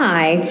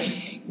why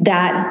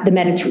that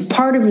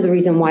part of the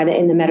reason why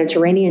in the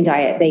Mediterranean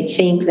diet they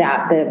think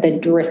that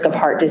the risk of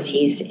heart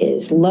disease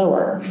is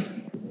lower.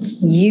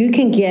 You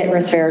can get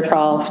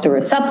resveratrol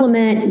through a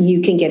supplement.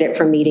 You can get it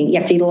from eating. You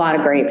have to eat a lot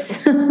of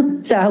grapes.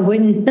 So I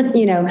wouldn't,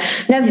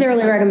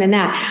 necessarily recommend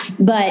that.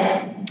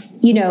 But,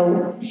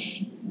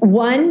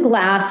 one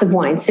glass of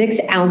wine, 6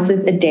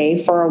 ounces a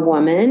day for a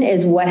woman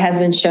is what has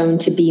been shown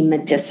to be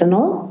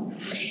medicinal.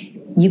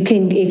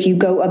 If you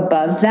go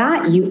above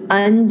that, you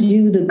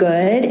undo the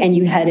good and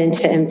you head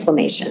into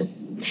inflammation.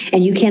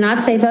 And you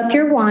cannot save up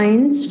your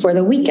wines for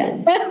the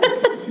weekend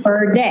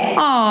per day.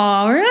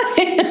 Oh,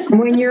 really?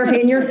 When you're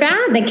in your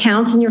fast, that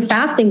counts in your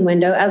fasting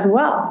window as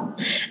well.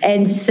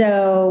 And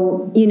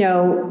so,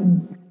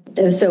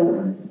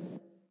 so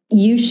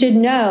you should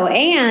know.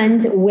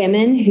 And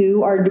women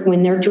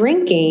when they're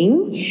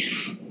drinking,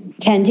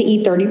 tend to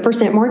eat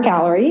 30% more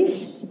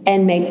calories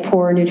and make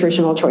poor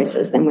nutritional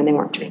choices than when they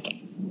weren't drinking.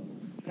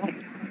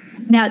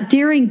 Now,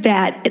 during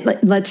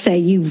that, let's say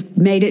you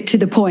made it to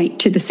the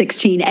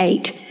 16-8.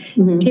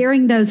 Mm-hmm.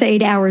 During those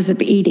 8 hours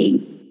of eating,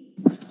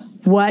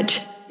 what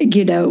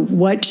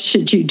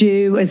should you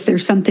do? Is there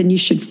something you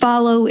should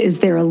follow? Is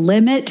there a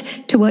limit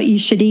to what you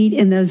should eat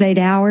in those 8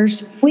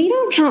 hours? We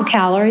don't count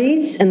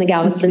calories in the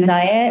Galveston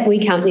diet.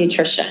 We count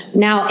nutrition.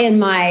 Now, in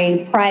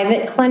my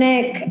private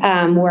clinic,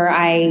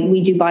 where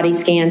we do body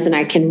scans and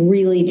I can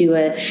really do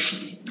a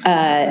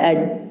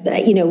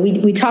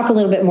we talk a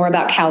little bit more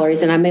about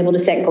calories, and I'm able to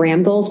set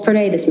gram goals per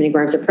day, this many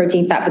grams of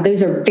protein, fat, but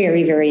those are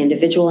very, very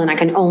individual, and I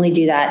can only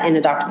do that in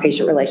a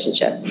doctor-patient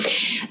relationship.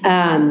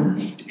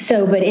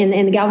 But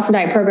in the Galveston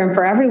Diet Program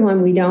for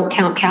everyone, we don't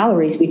count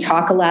calories. We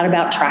talk a lot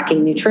about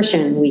tracking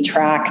nutrition. We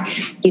track,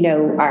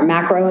 our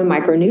macro and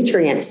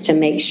micronutrients to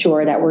make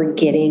sure that we're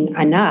getting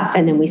enough,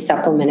 and then we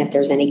supplement if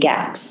there's any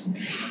gaps.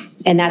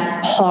 And that's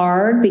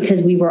hard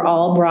because we were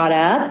all brought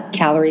up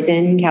calories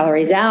in,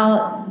 calories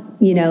out,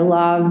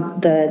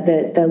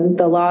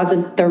 the laws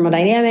of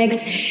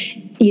thermodynamics.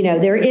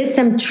 There is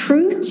some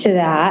truth to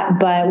that,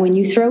 but when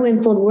you throw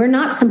we're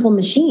not simple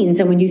machines.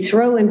 And when you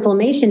throw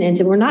inflammation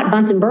into, we're not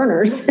Bunsen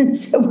burners. And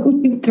so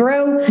when you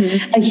throw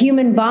a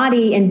human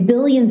body and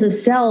billions of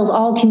cells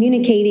all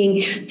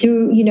communicating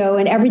through,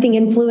 and everything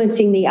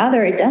influencing the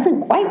other, it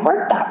doesn't quite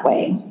work that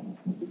way.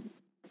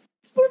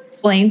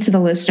 Explain to the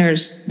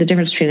listeners the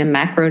difference between a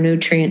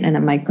macronutrient and a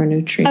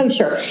micronutrient. Oh,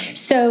 sure.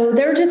 So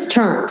they're just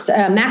terms.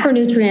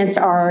 Macronutrients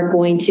are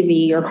going to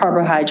be your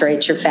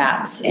carbohydrates, your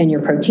fats, and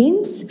your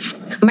proteins.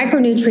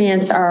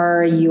 Micronutrients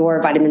are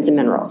your vitamins and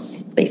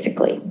minerals,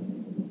 basically.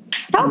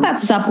 How about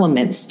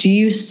supplements? Do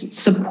you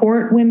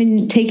support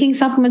women taking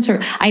supplements?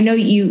 Or I know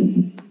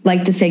you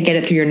like to say get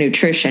it through your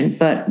nutrition,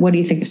 but what do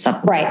you think of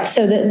supplements? Right.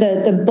 So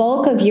the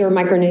bulk of your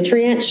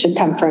micronutrients should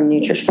come from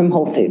nutrition, from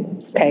whole food.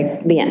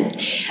 Okay, the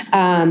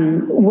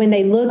end. When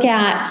they look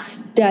at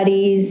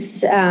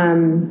studies,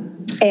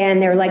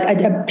 and they're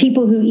like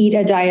people who eat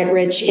a diet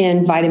rich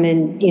in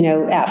vitamin,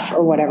 F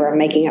or whatever, I'm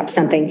making up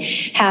something,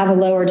 have a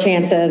lower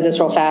chance of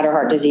visceral fat or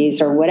heart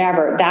disease or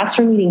whatever. That's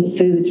from eating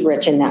foods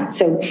rich in that.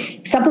 So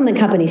supplement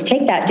companies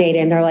take that data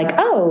and they're like,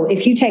 oh,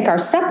 if you take our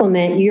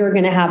supplement, you're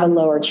going to have a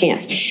lower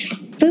chance.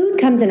 Food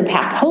comes in a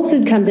pack. Whole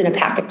food comes in a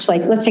package.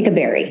 Like, let's take a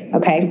berry,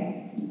 okay?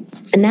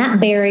 And that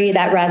berry,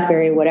 that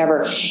raspberry,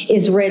 whatever,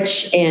 is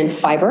rich in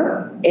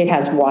fiber. It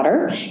has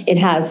water, it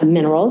has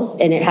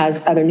minerals, and it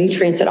has other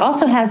nutrients. It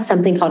also has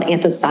something called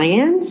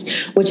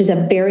anthocyanins, which is a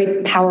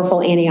very powerful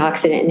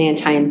antioxidant and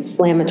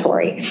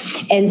anti-inflammatory.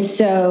 And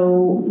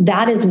so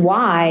that is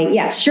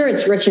why, sure,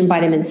 it's rich in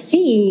vitamin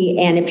C.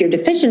 And if you're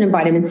deficient in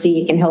vitamin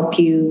C, it can help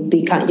you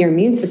your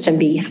immune system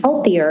be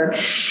healthier.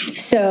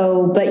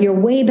 So, but you're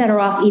way better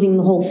off eating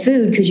the whole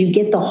food because you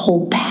get the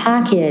whole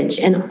package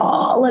and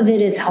all of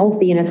it is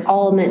healthy and it's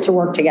all meant to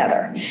work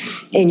together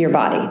in your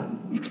body.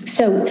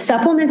 So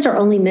supplements are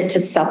only meant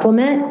to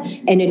supplement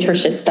a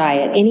nutritious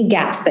diet, any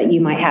gaps that you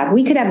might have.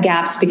 We could have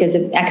gaps because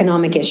of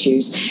economic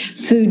issues,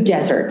 food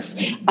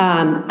deserts,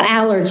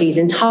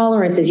 allergies,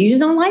 intolerances. You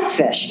just don't like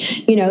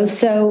fish,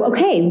 so,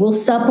 okay, we'll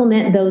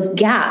supplement those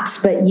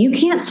gaps, but you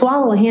can't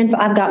swallow a handful.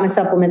 I've got my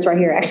supplements right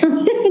here,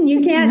 actually. And you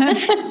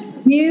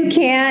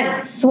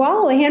can't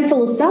swallow a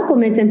handful of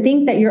supplements and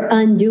think that you're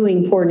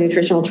undoing poor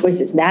nutritional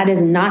choices. That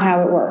is not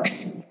how it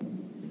works.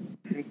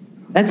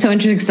 That's so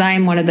interesting because I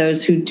am one of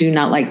those who do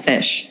not like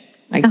fish.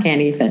 I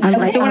can't eat fish.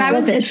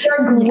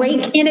 You're a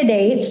great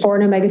candidate for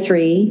an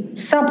omega-3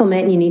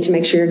 supplement. You need to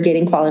make sure you're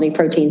getting quality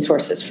protein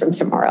sources from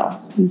somewhere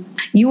else.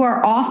 You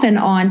are often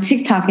on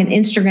TikTok and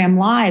Instagram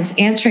Lives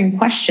answering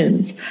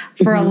questions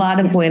for a lot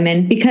of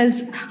women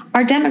because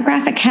our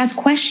demographic has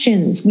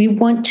questions. We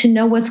want to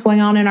know what's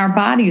going on in our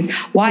bodies.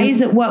 Why is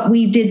it what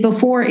we did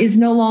before is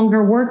no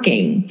longer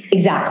working?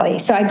 Exactly.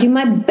 So I do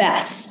my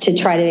best to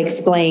try to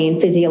explain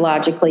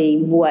physiologically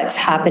what's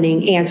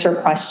happening, answer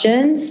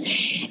questions.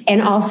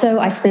 And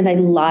also I spend a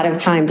lot of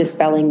time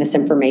dispelling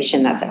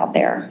misinformation that's out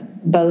there,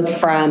 both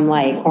from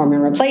like hormone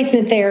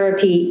replacement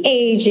therapy,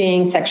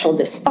 aging, sexual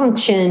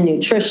dysfunction,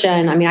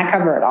 nutrition. I mean, I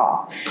cover it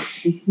all.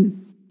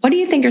 What do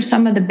you think are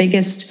some of the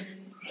biggest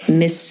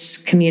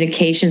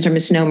miscommunications or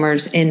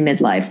misnomers in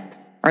midlife,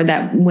 or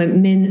that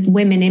women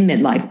in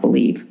midlife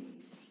believe?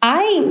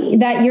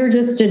 That you're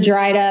just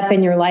dried up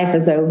and your life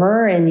is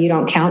over and you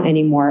don't count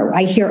anymore.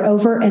 I hear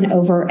over and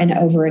over and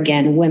over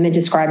again women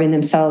describing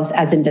themselves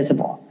as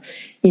invisible,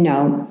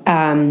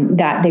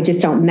 that they just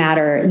don't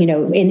matter.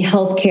 In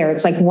healthcare,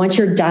 it's like once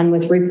you're done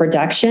with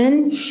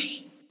reproduction,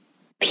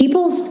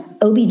 people's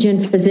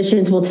OB-GYN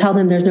physicians will tell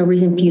them there's no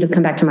reason for you to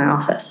come back to my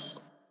office.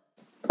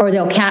 Or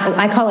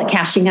I call it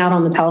cashing out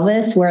on the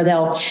pelvis, where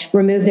they'll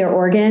remove their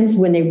organs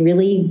when they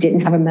really didn't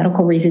have a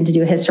medical reason to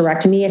do a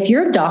hysterectomy. If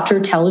your doctor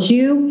tells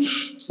you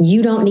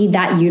you don't need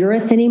that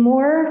uterus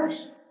anymore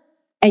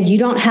and you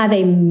don't have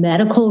a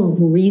medical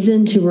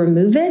reason to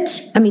remove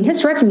it, I mean,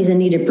 hysterectomy is a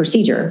needed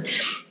procedure,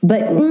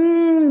 but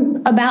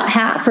about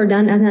half are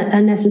done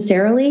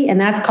unnecessarily,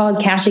 and that's called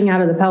cashing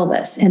out of the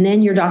pelvis. And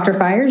then your doctor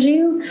fires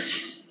you.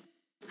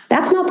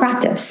 That's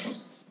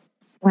malpractice.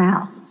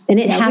 Wow. And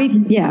it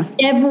happens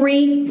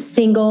every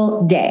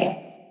single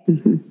day.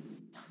 Mm-hmm.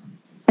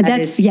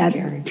 That's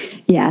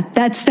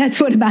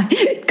what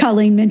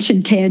Colleen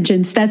mentioned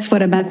tangents. That's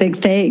one of my big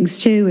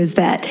things too, is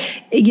that,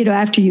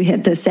 after you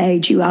hit this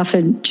age, you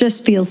often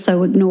just feel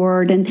so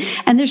ignored and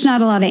there's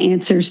not a lot of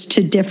answers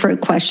to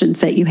different questions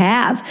that you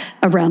have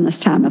around this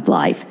time of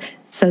life.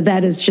 So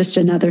that is just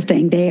another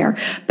thing there.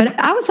 But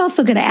I was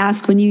also going to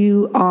ask, when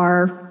you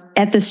are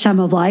at this time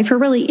of life, or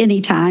really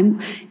any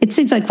time, it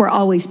seems like we're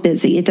always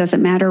busy. It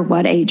doesn't matter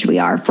what age we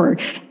are. For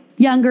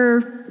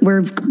younger,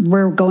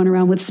 we're going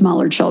around with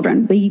smaller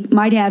children. We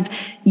might have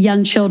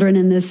young children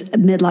in this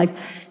midlife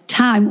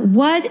time.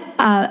 What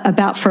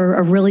about for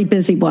a really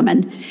busy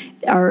woman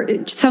or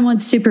someone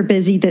super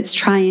busy that's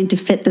trying to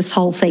fit this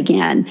whole thing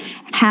in?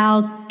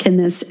 How can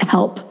this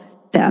help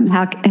them?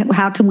 How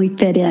can we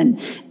fit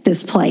in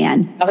this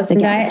plan?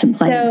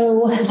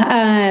 So,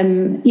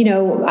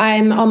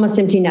 I'm almost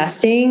empty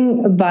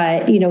nesting,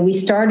 but, we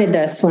started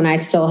this when I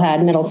still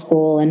had middle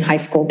school and high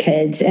school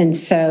kids. And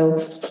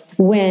so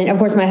of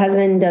course, my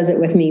husband does it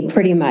with me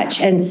pretty much.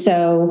 And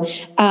so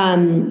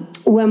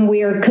when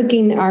we're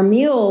cooking our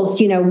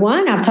meals,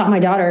 I've taught my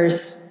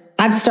daughters,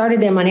 I've started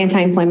them on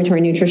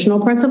anti-inflammatory nutritional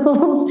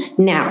principles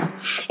now.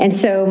 And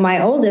so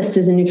my oldest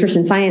is a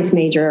nutrition science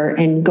major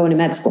and going to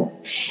med school.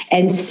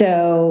 And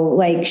so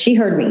she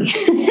heard me.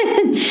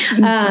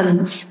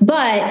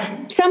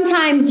 But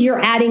sometimes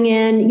you're adding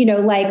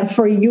in,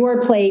 for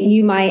your plate,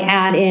 you might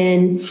add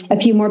in a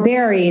few more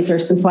berries or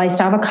some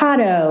sliced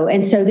avocado.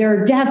 And so there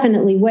are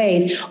definitely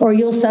ways, or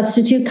you'll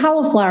substitute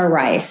cauliflower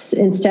rice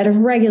instead of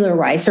regular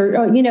rice,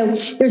 or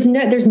there's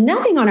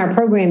nothing on our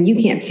program you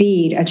can't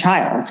feed a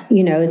child.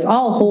 It's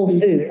all whole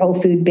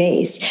food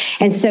based.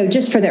 And so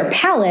just for their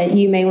palate,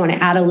 you may want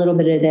to add a little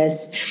bit of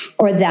this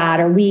or that,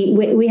 or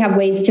we have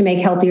ways to make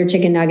healthier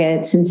chicken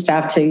nuggets and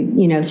stuff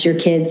to, so your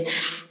kids,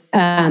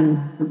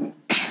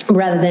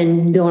 rather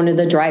than going to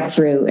the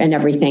drive-through and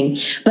everything.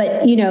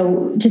 But,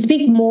 to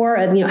speak more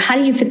of, how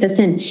do you fit this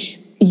in?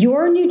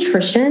 Your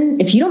nutrition,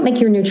 if you don't make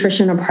your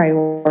nutrition a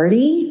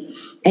priority,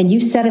 and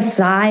you set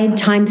aside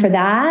time for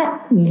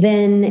that,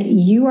 then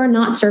you are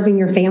not serving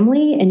your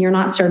family and you're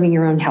not serving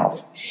your own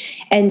health.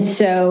 And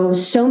so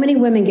many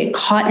women get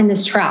caught in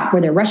this trap where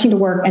they're rushing to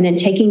work and then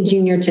taking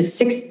Junior to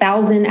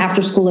 6,000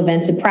 after school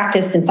events and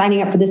practice and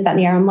signing up for this, that, and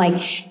the other. I'm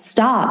like,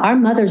 stop. Our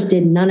mothers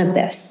did none of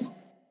this.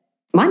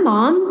 My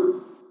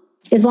mom,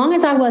 as long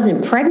as I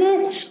wasn't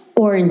pregnant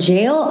or in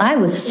jail, I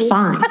was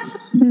fine.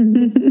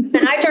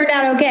 And I turned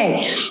out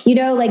okay.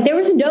 There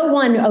was no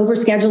one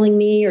overscheduling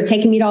me or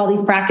taking me to all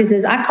these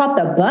practices. I caught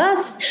the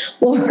bus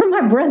or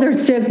my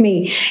brothers took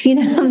me,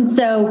 and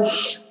so,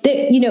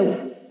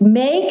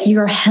 make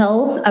your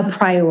health a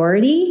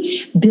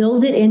priority,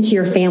 build it into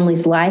your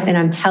family's life. And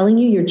I'm telling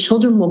you, your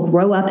children will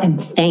grow up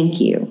and thank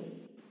you.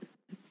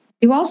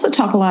 You also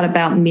talk a lot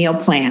about meal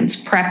plans,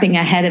 prepping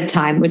ahead of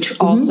time, which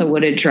also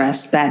would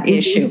address that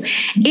issue.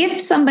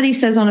 If somebody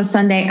says on a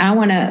Sunday, I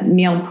want to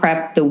meal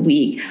prep the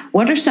week,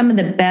 what are some of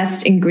the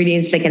best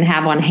ingredients they can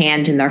have on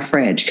hand in their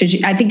fridge?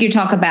 Because I think you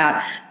talk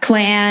about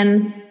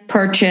plan,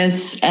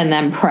 purchase, and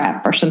then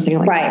prep or something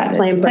like that.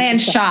 Plan,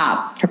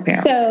 shop,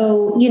 prepare.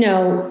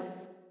 So,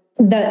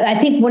 I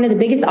think one of the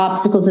biggest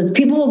obstacles is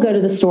people will go to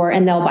the store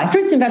and they'll buy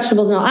fruits and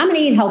vegetables and I'm going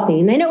to eat healthy,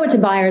 and they know what to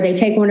buy, or they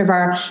take one of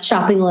our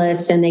shopping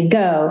lists and they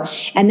go,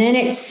 and then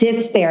it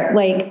sits there.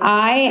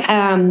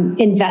 I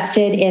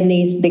invested in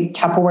these big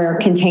Tupperware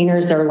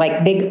containers. They're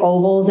like big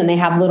ovals and they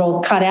have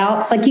little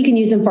cutouts. You can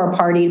use them for a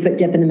party to put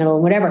dip in the middle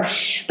and whatever.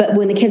 But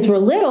when the kids were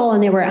little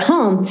and they were at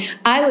home,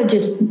 I would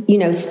just,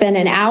 spend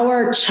an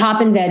hour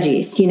chopping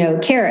veggies,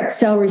 carrots,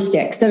 celery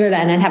sticks, and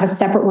I'd have a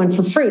separate one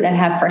for fruit. I'd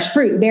have fresh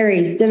fruit,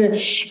 berries,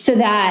 so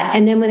that,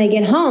 and then when they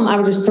get home, I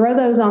would just throw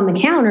those on the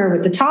counter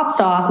with the tops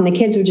off, and the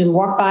kids would just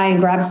walk by and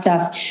grab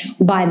stuff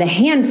by the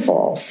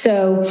handful.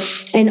 So,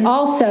 and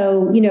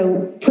also,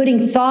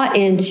 putting thought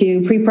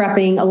into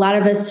pre-prepping. A lot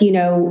of us,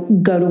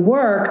 go to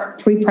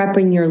work,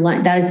 pre-prepping your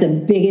lunch. That is the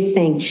biggest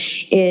thing,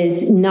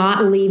 is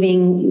not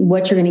leaving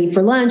what you're going to eat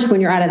for lunch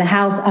when you're out of the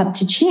house up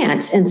to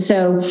chance. And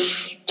so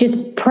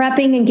just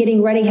prepping and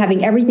getting ready,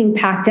 having everything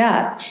packed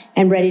up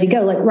and ready to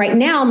go. Right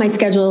now, my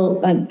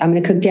schedule, I'm going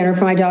to cook dinner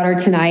for my daughter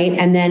tonight,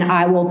 and then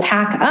I will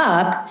pack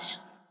up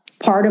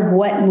part of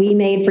what we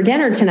made for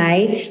dinner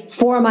tonight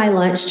for my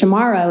lunch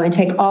tomorrow and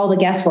take all the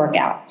guesswork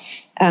out,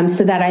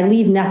 so that I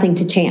leave nothing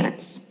to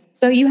chance.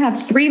 So you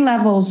have 3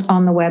 levels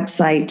on the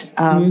website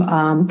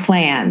of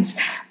plans,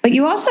 but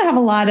you also have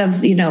a lot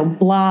of,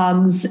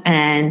 blogs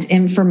and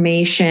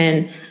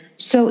information.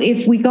 So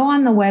if we go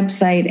on the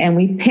website and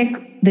we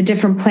pick the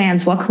different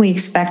plans, what can we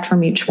expect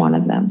from each one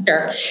of them?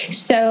 Sure.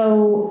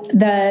 So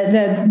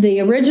the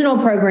original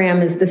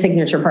program is the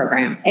signature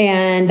program,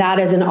 and that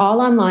is an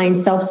all online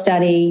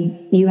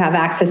self-study. You have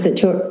access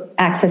to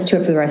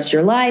it for the rest of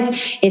your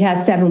life. It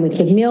has 7 weeks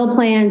of meal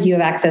plans. You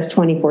have access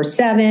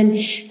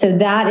 24/7. So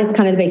that is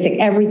kind of the basic.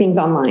 Everything's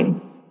online.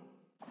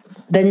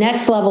 The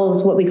next level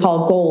is what we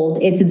call gold.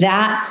 It's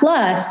that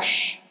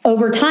plus,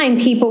 over time,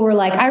 people were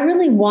like, I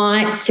really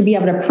want to be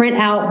able to print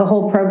out the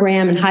whole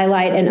program and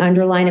highlight and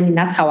underline. I mean,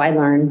 that's how I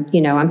learn.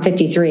 I'm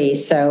 53.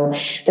 So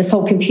this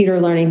whole computer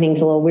learning thing's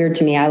a little weird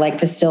to me. I like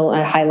to still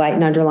highlight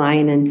and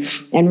underline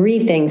and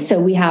read things. So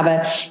we have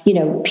a,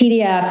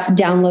 PDF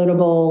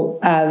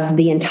downloadable of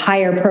the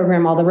entire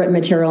program, all the written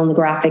material and the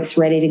graphics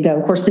ready to go.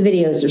 Of course, the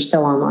videos are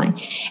still online.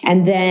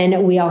 And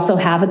then we also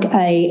have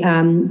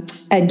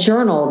a a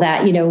journal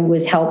that, it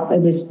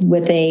was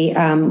with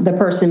the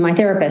person, my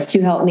therapist,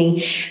 who helped me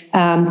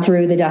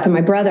through the death of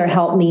my brother,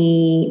 helped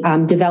me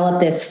develop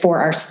this for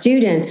our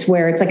students,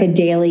 where it's like a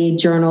daily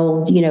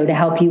journal, to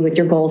help you with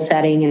your goal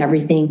setting and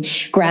everything,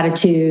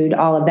 gratitude,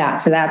 all of that.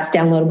 So that's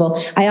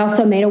downloadable. I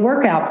also made a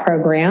workout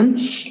program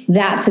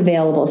that's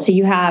available. So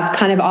you have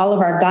kind of all of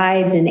our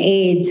guides and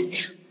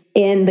aids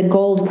in the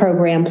gold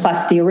program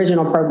plus the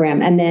original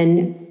program. And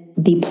then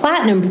the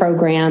platinum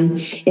program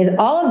is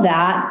all of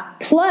that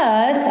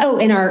plus,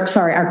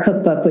 our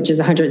cookbook, which is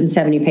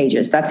 170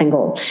 pages. That's in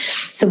gold.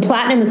 So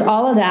platinum is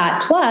all of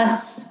that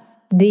plus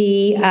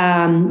the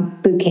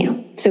boot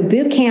camp. So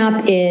boot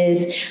camp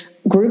is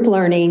group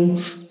learning.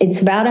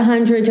 It's about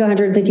 100 to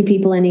 150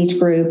 people in each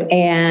group.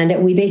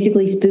 And we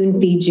basically spoon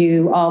feed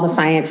you all the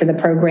science of the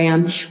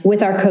program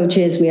with our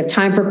coaches. We have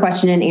time for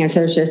question and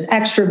answers, just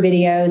extra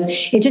videos.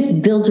 It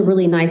just builds a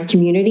really nice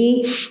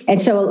community.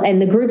 And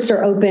the groups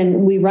are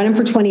open. We run them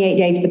for 28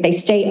 days, but they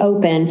stay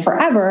open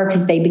forever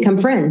because they become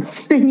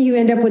friends. And you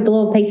end up with the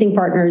little pacing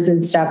partners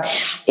and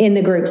stuff in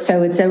the group.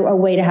 So it's a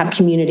way to have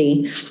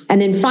community. And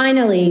then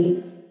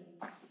finally,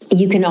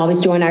 you can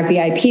always join our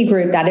VIP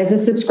group. That is a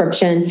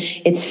subscription.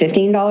 It's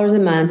 $15 a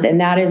month. And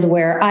that is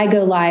where I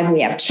go live.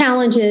 We have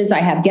challenges. I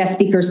have guest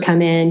speakers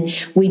come in.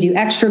 We do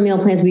extra meal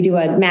plans. We do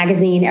a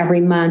magazine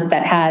every month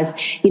that has,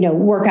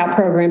 workout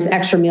programs,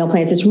 extra meal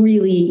plans. It's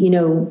really,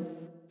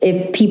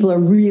 if people are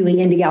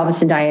really into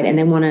Galveston diet and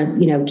they want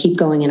to, keep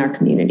going in our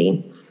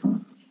community.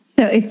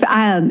 So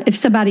if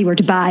somebody were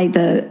to buy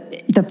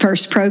the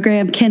first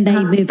program, can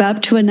they move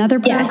up to another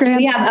program? Yes,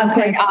 we have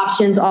upgrade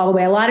options all the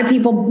way. A lot of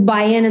people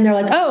buy in and they're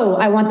like, oh,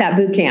 I want that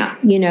boot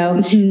camp,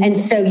 Mm-hmm. And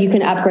so you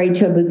can upgrade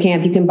to a boot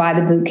camp. You can buy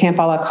the boot camp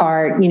a la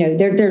carte.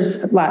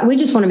 There's a lot. We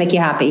just want to make you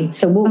happy.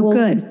 So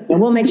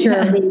we'll make sure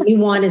everything you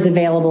want is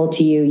available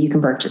to you. You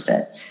can purchase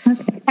it.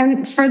 Okay.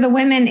 And for the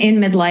women in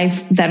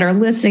midlife that are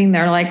listening,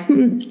 they're like,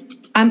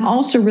 I'm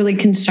also really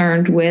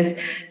concerned with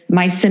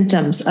my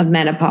symptoms of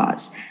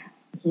menopause.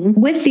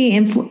 With the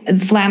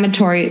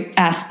inflammatory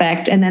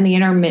aspect and then the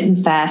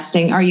intermittent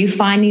fasting, are you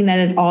finding that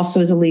it also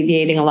is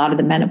alleviating a lot of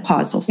the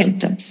menopausal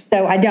symptoms?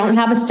 So I don't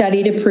have a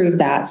study to prove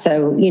that.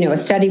 So, a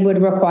study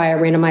would require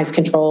randomized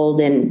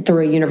controlled and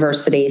through a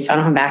university. So I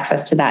don't have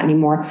access to that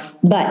anymore.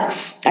 But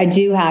I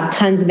do have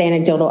tons of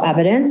anecdotal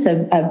evidence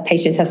of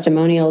patient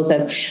testimonials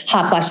of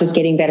hot flashes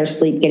getting better,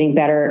 sleep getting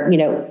better,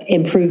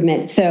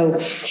 improvement.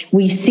 So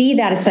we see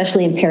that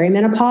especially in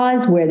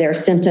perimenopause where their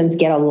symptoms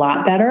get a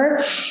lot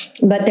better.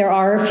 But there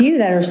are a few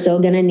that are still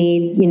going to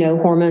need,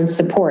 hormone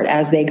support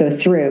as they go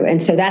through.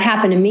 And so that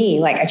happened to me.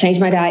 Like I changed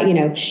my diet,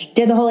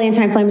 did the whole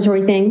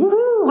anti-inflammatory thing.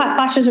 Woohoo, hot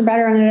flashes are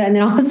better. And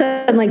then all of a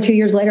sudden, like 2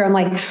 years later, I'm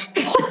like,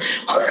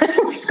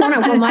 what's going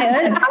on? Well,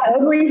 my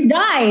ovaries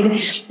died.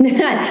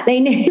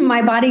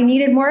 My body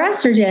needed more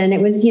estrogen.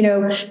 It was,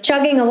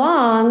 chugging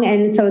along.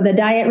 And so the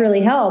diet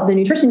really helped. The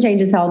nutrition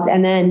changes helped.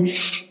 And then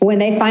when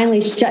they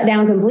finally shut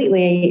down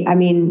completely, I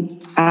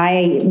made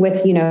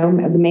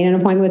an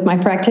appointment with my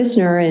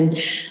practitioner and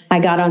I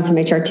got on some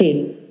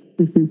HRT.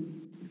 Mm-hmm.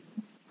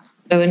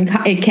 So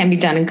it can be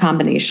done in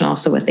combination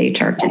also with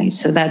HRT. Yes.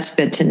 So that's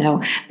good to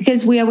know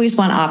because we always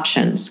want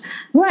options.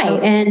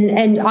 Right. So,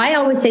 and I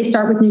always say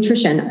start with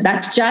nutrition.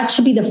 That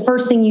should be the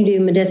first thing you do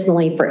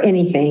medicinally for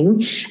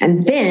anything.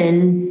 And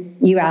then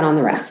you add on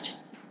the rest.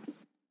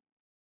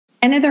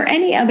 And are there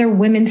any other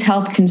women's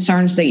health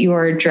concerns that you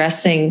are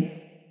addressing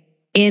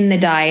in the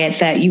diet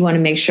that you want to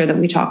make sure that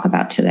we talk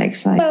about today?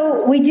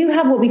 So we do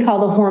have what we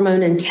call the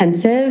hormone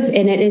intensive,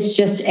 and it is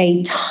just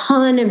a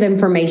ton of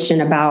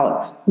information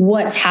about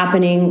what's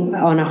happening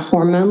on a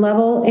hormone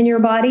level in your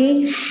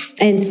body.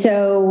 And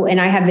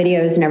I have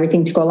videos and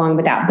everything to go along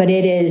with that, but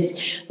it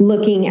is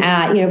looking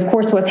at, of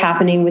course, what's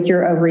happening with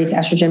your ovaries,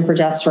 estrogen,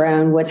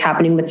 progesterone, what's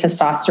happening with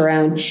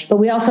testosterone. But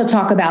we also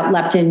talk about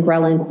leptin,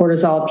 ghrelin,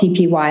 cortisol,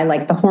 PPY,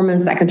 like the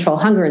hormones that control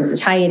hunger and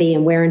satiety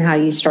and where and how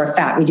you store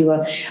fat. We do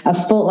a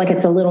full,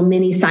 it's a little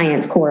mini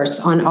science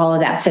course on all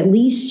of that. So at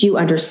least you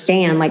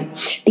understand,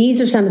 these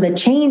are some of the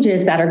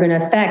changes that are going to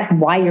affect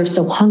why you're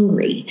so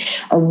hungry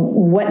or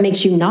what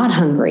makes you not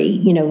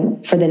hungry,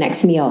 for the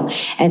next meal.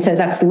 And so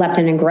that's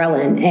leptin and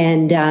ghrelin.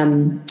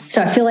 And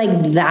so I feel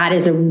like that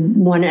is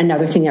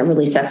another thing that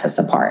really sets us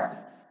apart.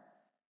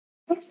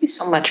 Thank you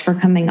so much for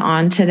coming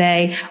on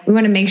today. We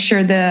want to make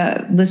sure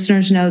the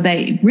listeners know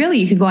that really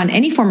you can go on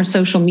any form of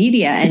social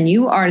media and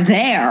you are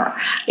there,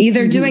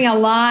 either doing a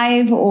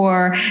live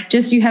or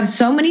just you have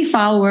so many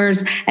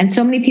followers and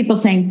so many people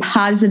saying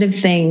positive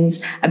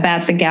things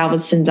about the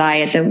Galveston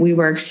diet that we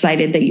were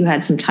excited that you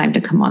had some time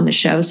to come on the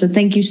show. So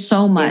thank you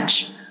so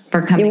much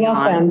for coming on.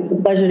 You're welcome. It's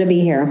a pleasure to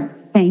be here.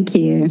 Thank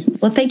you.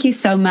 Well, thank you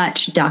so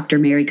much, Dr.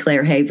 Mary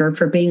Claire Haver,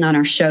 for being on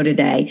our show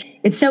today.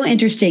 It's so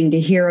interesting to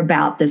hear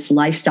about this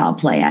lifestyle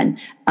plan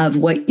of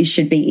what you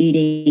should be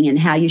eating and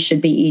how you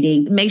should be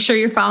eating. Make sure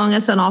you're following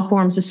us on all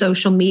forms of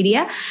social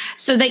media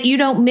so that you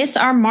don't miss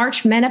our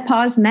March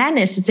Menopause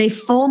Madness. It's a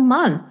full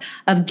month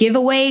of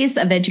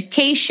giveaways, of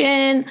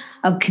education,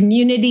 of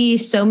community.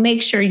 So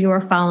make sure you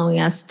are following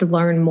us to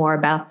learn more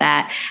about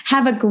that.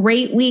 Have a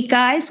great week,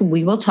 guys.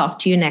 We will talk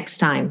to you next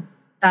time.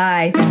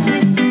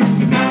 Bye.